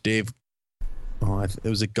from Dave. Oh, it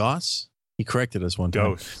was a Goss. He corrected us one time.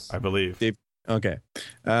 Ghost, I believe. Dave, okay.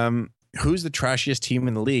 Who's the trashiest team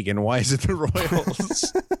in the league, and why is it the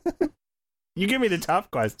Royals? You give me the tough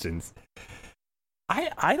questions.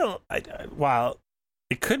 Well,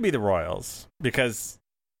 it could be the Royals because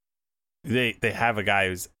they have a guy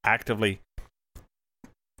who's actively.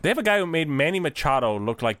 They have a guy who made Manny Machado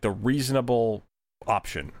look like the reasonable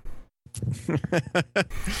option.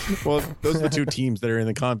 Well, those are the two teams that are in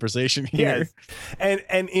the conversation here. Yes.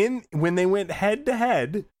 And when they went head to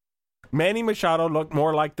head, Manny Machado looked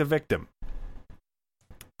more like the victim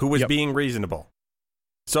who was being reasonable.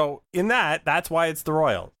 So in that's why it's the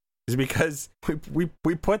Royals, is because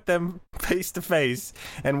we put them face to face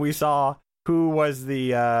and we saw who was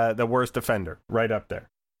the worst offender right up there.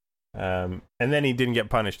 And then he didn't get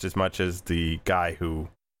punished as much as the guy who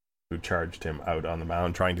charged him out on the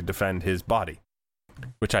mound trying to defend his body,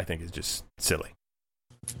 which I think is just silly.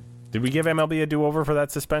 Did we give MLB a do-over for that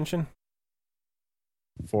suspension?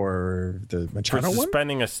 For the Machado one? For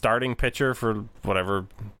suspending a starting pitcher for whatever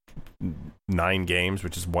 9 games,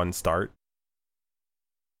 which is 1 start.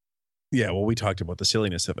 Yeah, well, we talked about the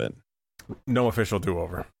silliness of it. No official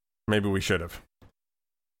do-over. Maybe we should have.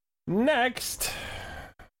 Next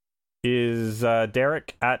is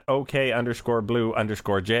Derek at OK_blue_Jays.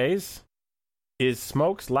 Is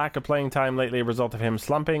Smoke's lack of playing time lately a result of him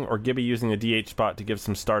slumping, or Gibby using the DH spot to give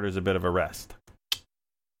some starters a bit of a rest?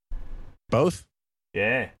 Both.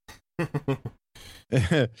 Yeah.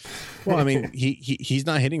 Well, I mean, he's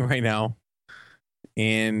not hitting right now,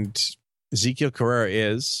 and Ezekiel Carrera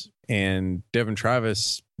is, and Devin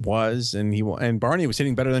Travis was, and Barney was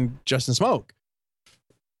hitting better than Justin Smoke.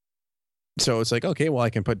 So it's like, okay, well, I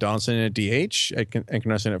can put Donaldson in at DH,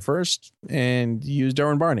 Encarnacion at first, and use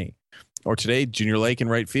Darwin Barney. Or today, Junior Lake in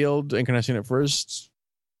right field, Encarnacion at first,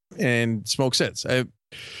 and Smoke sits.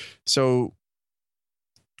 So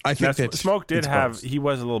I think that Smoke he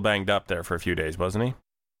was a little banged up there for a few days, wasn't he?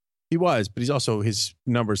 He was, but his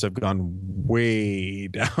numbers have gone way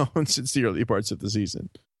down since the early parts of the season.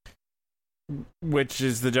 Which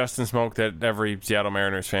is the Justin Smoke that every Seattle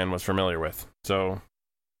Mariners fan was familiar with. So,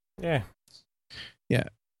 yeah. Yeah.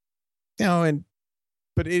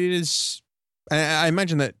 But it is, I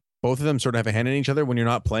imagine that both of them sort of have a hand in each other. When you're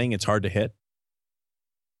not playing, it's hard to hit.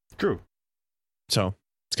 True. So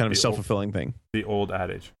it's kind of a self-fulfilling thing. The old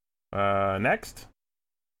adage. Next.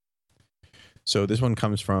 So this one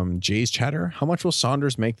comes from Jay's Chatter. How much will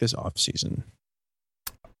Saunders make this offseason?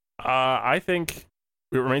 I think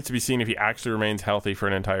it remains to be seen if he actually remains healthy for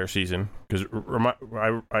an entire season. Because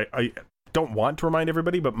I don't want to remind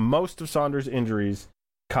everybody, but most of Saunders' injuries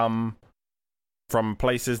come from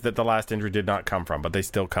places that the last injury did not come from, but they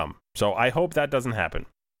still come. So I hope that doesn't happen.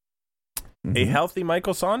 Mm-hmm. A healthy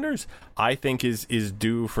Michael Saunders, I think, is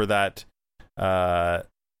due for that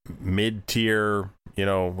mid-tier,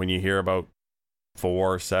 when you hear about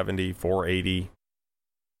 470, 480,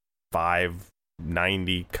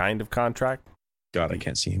 590 kind of contract. God, I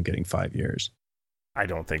can't see him getting 5 years. I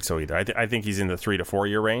don't think so either. I think he's in the 3 to 4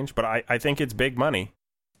 year range, but I think it's big money.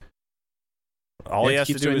 All he has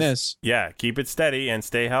to do is keep it steady and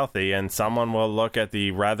stay healthy, and someone will look at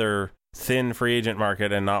the rather thin free agent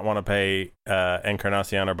market and not want to pay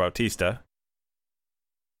Encarnacion or Bautista.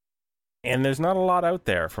 And there's not a lot out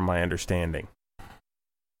there, from my understanding.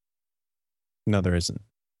 No, there isn't.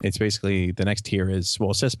 It's basically the next tier is,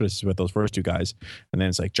 Cespedes is with those first two guys, and then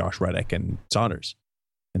it's like Josh Reddick and Saunders.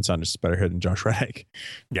 And Saunders is better here than Josh Reddick.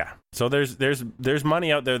 Yeah. So there's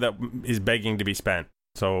money out there that is begging to be spent.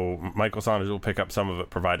 So Michael Saunders will pick up some of it,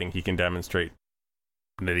 providing he can demonstrate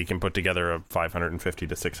that he can put together a 550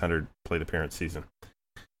 to 600 plate appearance season.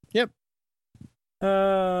 Yep.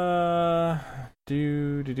 So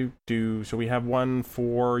we have one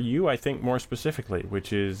for you, I think, more specifically,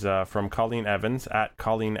 which is from Colleen Evans at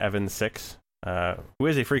Colleen Evans 6, who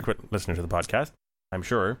is a frequent listener to the podcast, I'm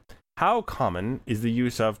sure. How common is the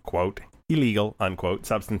use of, quote, illegal, unquote,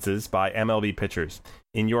 substances by MLB pitchers?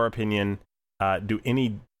 In your opinion, do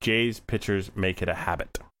any Jays pitchers make it a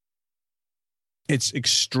habit? It's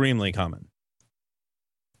extremely common.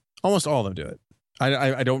 Almost all of them do it.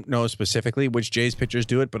 I don't know specifically which Jays pitchers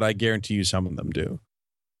do it, but I guarantee you some of them do.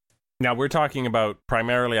 Now, we're talking about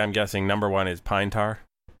primarily, I'm guessing, number one is pine tar,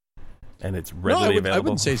 and it's readily available. I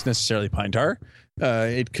wouldn't say it's necessarily pine tar.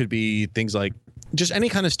 It could be things like just any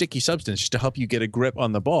kind of sticky substance just to help you get a grip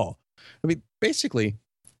on the ball. I mean, basically,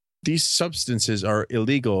 these substances are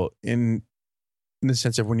illegal in the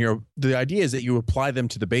sense of the idea is that you apply them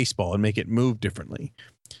to the baseball and make it move differently.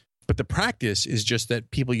 But the practice is just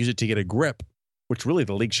that people use it to get a grip, which really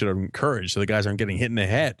the league should have encouraged so the guys aren't getting hit in the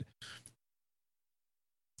head.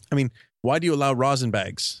 I mean, why do you allow rosin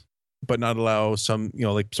bags, but not allow some,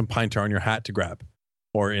 like some pine tar on your hat to grab?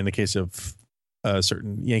 Or in the case of a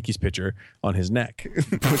certain Yankees pitcher on his neck,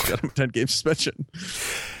 which got him a 10-game suspension.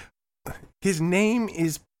 His name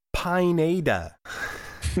is Pineda.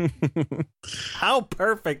 How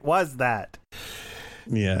perfect was that?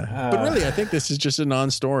 Yeah. But really, I think this is just a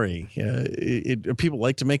non-story. People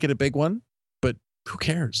like to make it a big one, but who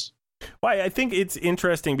cares? Well, I think it's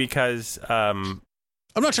interesting because I'm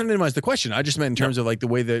not trying to minimize the question. I just meant in terms of like the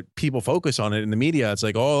way that people focus on it in the media. It's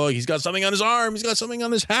like, oh, he's got something on his arm. He's got something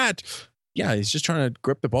on his hat. Yeah, he's just trying to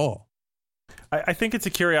grip the ball. I think it's a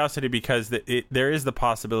curiosity because there is the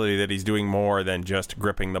possibility that he's doing more than just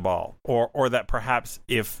gripping the ball, or that perhaps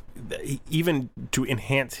if even to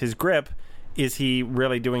enhance his grip, is he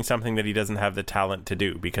really doing something that he doesn't have the talent to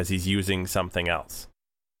do because he's using something else?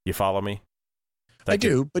 You follow me? I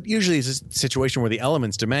do, but usually it's a situation where the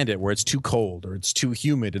elements demand it, where it's too cold or it's too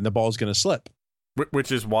humid and the ball's going to slip. Which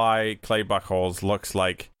is why Clay Buchholz looks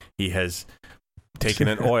like he has taken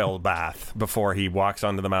an oil bath before he walks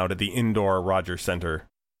onto the mound at the indoor Rogers Center.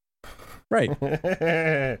 Right.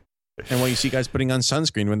 And when you see guys putting on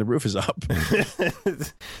sunscreen when the roof is up.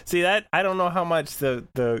 See that? I don't know how much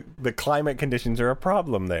the climate conditions are a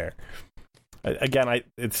problem there. Again,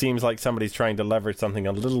 it seems like somebody's trying to leverage something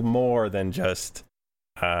a little more than just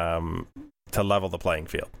to level the playing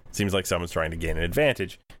field. It seems like someone's trying to gain an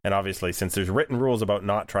advantage. And obviously, since there's written rules about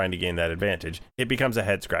not trying to gain that advantage, it becomes a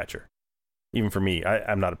head scratcher. Even for me,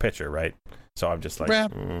 I'm not a pitcher, right? So I'm just like, I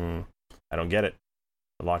don't get it.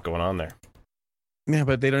 A lot going on there. Yeah,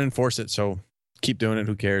 but they don't enforce it, so keep doing it.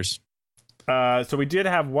 Who cares? So we did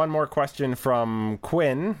have one more question from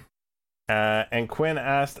Quinn And Quinn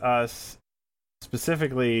asked us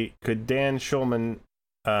specifically, could Dan Schulman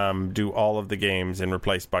do all of the games and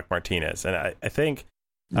replace Buck Martinez? And I think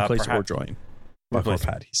replace or join. Buck or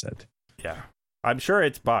Pat, he said. Yeah. I'm sure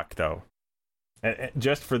it's Buck, though. And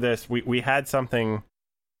just for this, we had something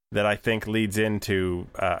that I think leads into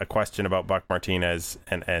a question about Buck Martinez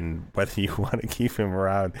and whether you want to keep him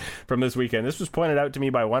around from this weekend. This was pointed out to me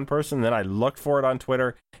by one person, then I looked for it on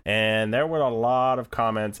Twitter, and there were a lot of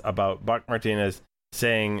comments about Buck Martinez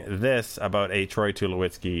saying this about a Troy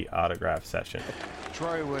Tulowitzki autograph session.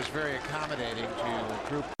 Troy was very accommodating to a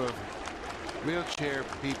group of wheelchair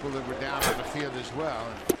people that were down on the field as well,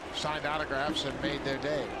 and signed autographs and made their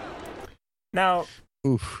day. Now,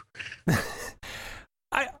 oof.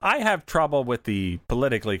 I have trouble with the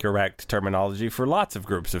politically correct terminology for lots of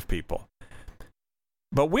groups of people.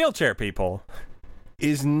 But wheelchair people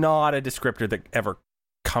is not a descriptor that ever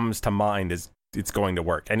comes to mind as it's going to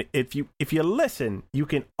work. And if you listen, you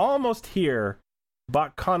can almost hear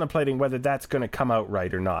Buck contemplating whether that's going to come out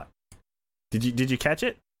right or not. Did you catch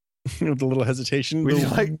it? With a little hesitation. Would you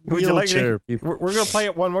like people. We're going to play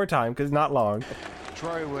it one more time because not long.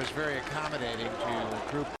 Troy was very accommodating to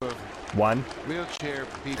a group of wheelchair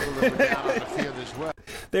people that were down on the field as well.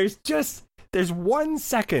 There's 1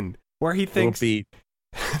 second where he thinks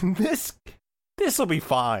this will be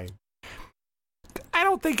fine. I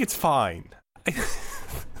don't think it's fine.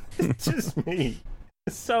 It's just me.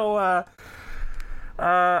 So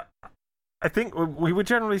I think we would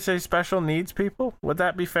generally say special needs people. Would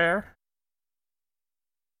that be fair?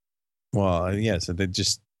 Well, yes. They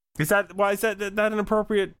just is that an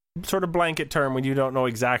appropriate sort of blanket term when you don't know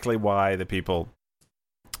exactly why the people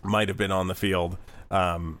might have been on the field,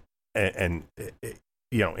 and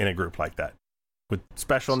you know, in a group like that? Would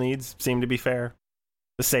special needs seem to be fair?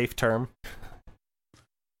 The safe term?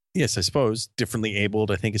 Yes, I suppose. Differently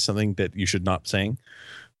abled, I think, is something that you should not saying.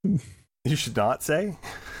 You should not say?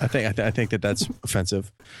 I think that's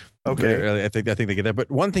offensive. Okay. I think they get that.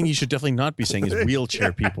 But one thing you should definitely not be saying is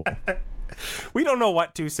wheelchair people. We don't know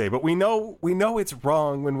what to say, but we know it's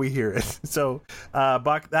wrong when we hear it. So,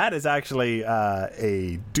 Buck, that is actually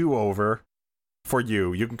a do-over for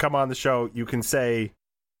you. You can come on the show. You can say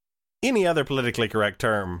any other politically correct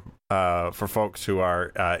term for folks who are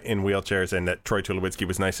in wheelchairs and that Troy Tulowitzki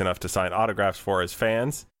was nice enough to sign autographs for as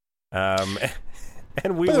fans.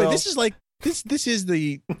 And we will. This is like this is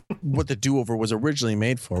the what the do-over was originally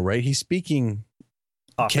made for, right? He's speaking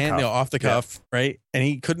off the cuff, right? And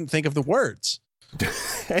he couldn't think of the words.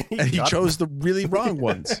 and he chose the really wrong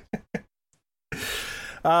ones.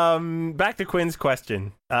 Back to Quinn's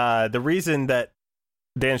question. The reason that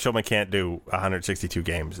Dan Schulman can't do 162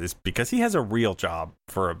 games is because he has a real job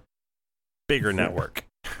for a bigger network.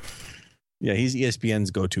 Yeah, he's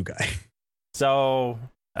ESPN's go-to guy. So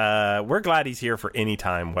we're glad he's here for any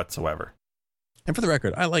time whatsoever. And for the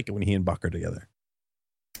record, I like it when he and Buck are together.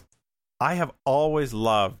 I have always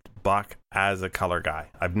loved Buck as a color guy.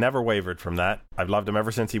 I've never wavered from that. I've loved him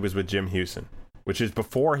ever since he was with Jim Hewson, which is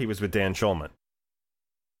before he was with Dan Schulman.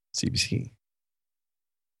 CBC.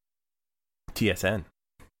 TSN.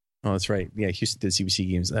 Oh, that's right. Yeah, Houston did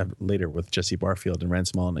CBC games later with Jesse Barfield and Rand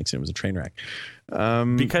Smolnick, and it was a train wreck.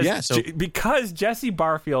 Because Jesse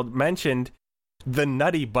Barfield mentioned the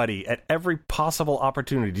Nutty Buddy at every possible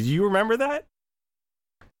opportunity. Did you remember that?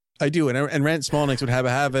 I do, and Rand Smolnick would have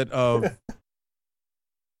a habit of.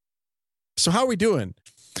 So how are we doing?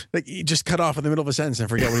 Like, he just cut off in the middle of a sentence and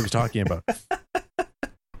forget what he was talking about.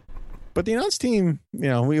 But the announce team, you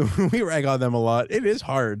know, we rag on them a lot. It is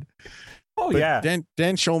hard. Oh, but yeah.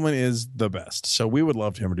 Dan Schulman is the best. So we would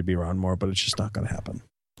love him to be around more, but it's just not going to happen.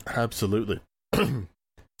 Absolutely.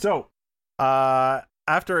 So,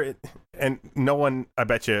 after it, and no one, I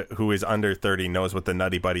bet you, who is under 30 knows what the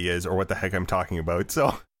Nutty Buddy is or what the heck I'm talking about.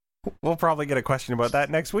 So we'll probably get a question about that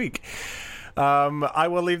next week. I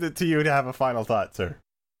will leave it to you to have a final thought, sir.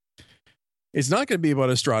 It's not going to be about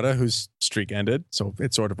Estrada, whose streak ended, so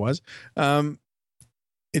it sort of was.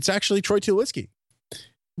 It's actually Troy Tulowitzki.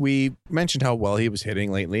 We mentioned how well he was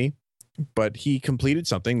hitting lately, but he completed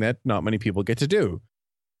something that not many people get to do.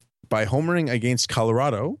 By homering against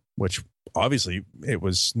Colorado, which obviously it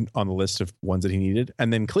was on the list of ones that he needed,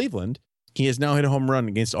 and then Cleveland, he has now hit a home run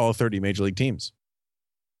against all 30 major league teams.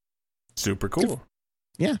 Super cool.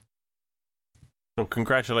 Yeah. So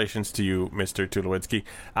congratulations to you, Mr. Tulowitzki.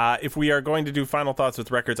 If we are going to do final thoughts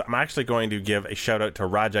with records, I'm actually going to give a shout out to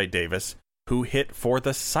Rajai Davis, who hit for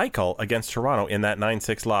the cycle against Toronto in that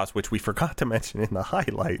 9-6 loss, which we forgot to mention in the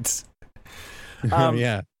highlights.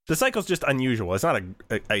 Yeah. The cycle's just unusual. It's not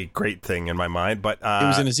a great thing in my mind, but... it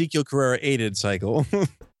was an Ezekiel Carrera aided cycle.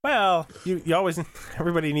 Well, you always,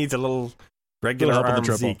 everybody needs a little regular Little help arm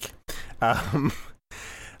with the triple. Zeke.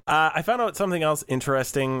 I found out something else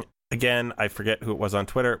interesting. Again, I forget who it was on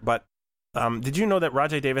Twitter, but did you know that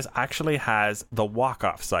Rajai Davis actually has the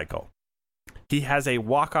walk-off cycle? He has a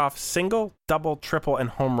walk-off single, double, triple, and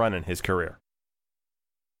home run in his career.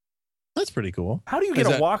 That's pretty cool. How do you get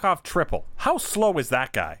a walk-off triple? How slow is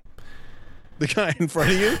that guy? The guy in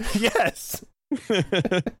front of you? Yes.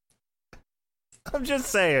 I'm just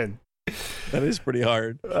saying. That is pretty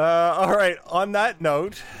hard. All right. On that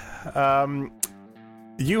note,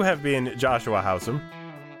 you have been Joshua Howsam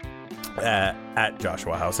at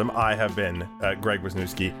Joshua Howsam. I have been Greg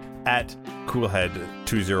Wisniewski at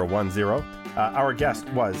Coolhead2010. Our guest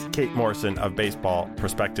was Kate Morrison of Baseball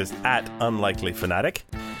Prospectus at Unlikely Fanatic.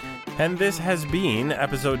 And this has been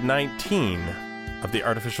episode 19 of the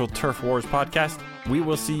Artificial Turf Wars podcast. We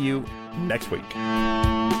will see you next week.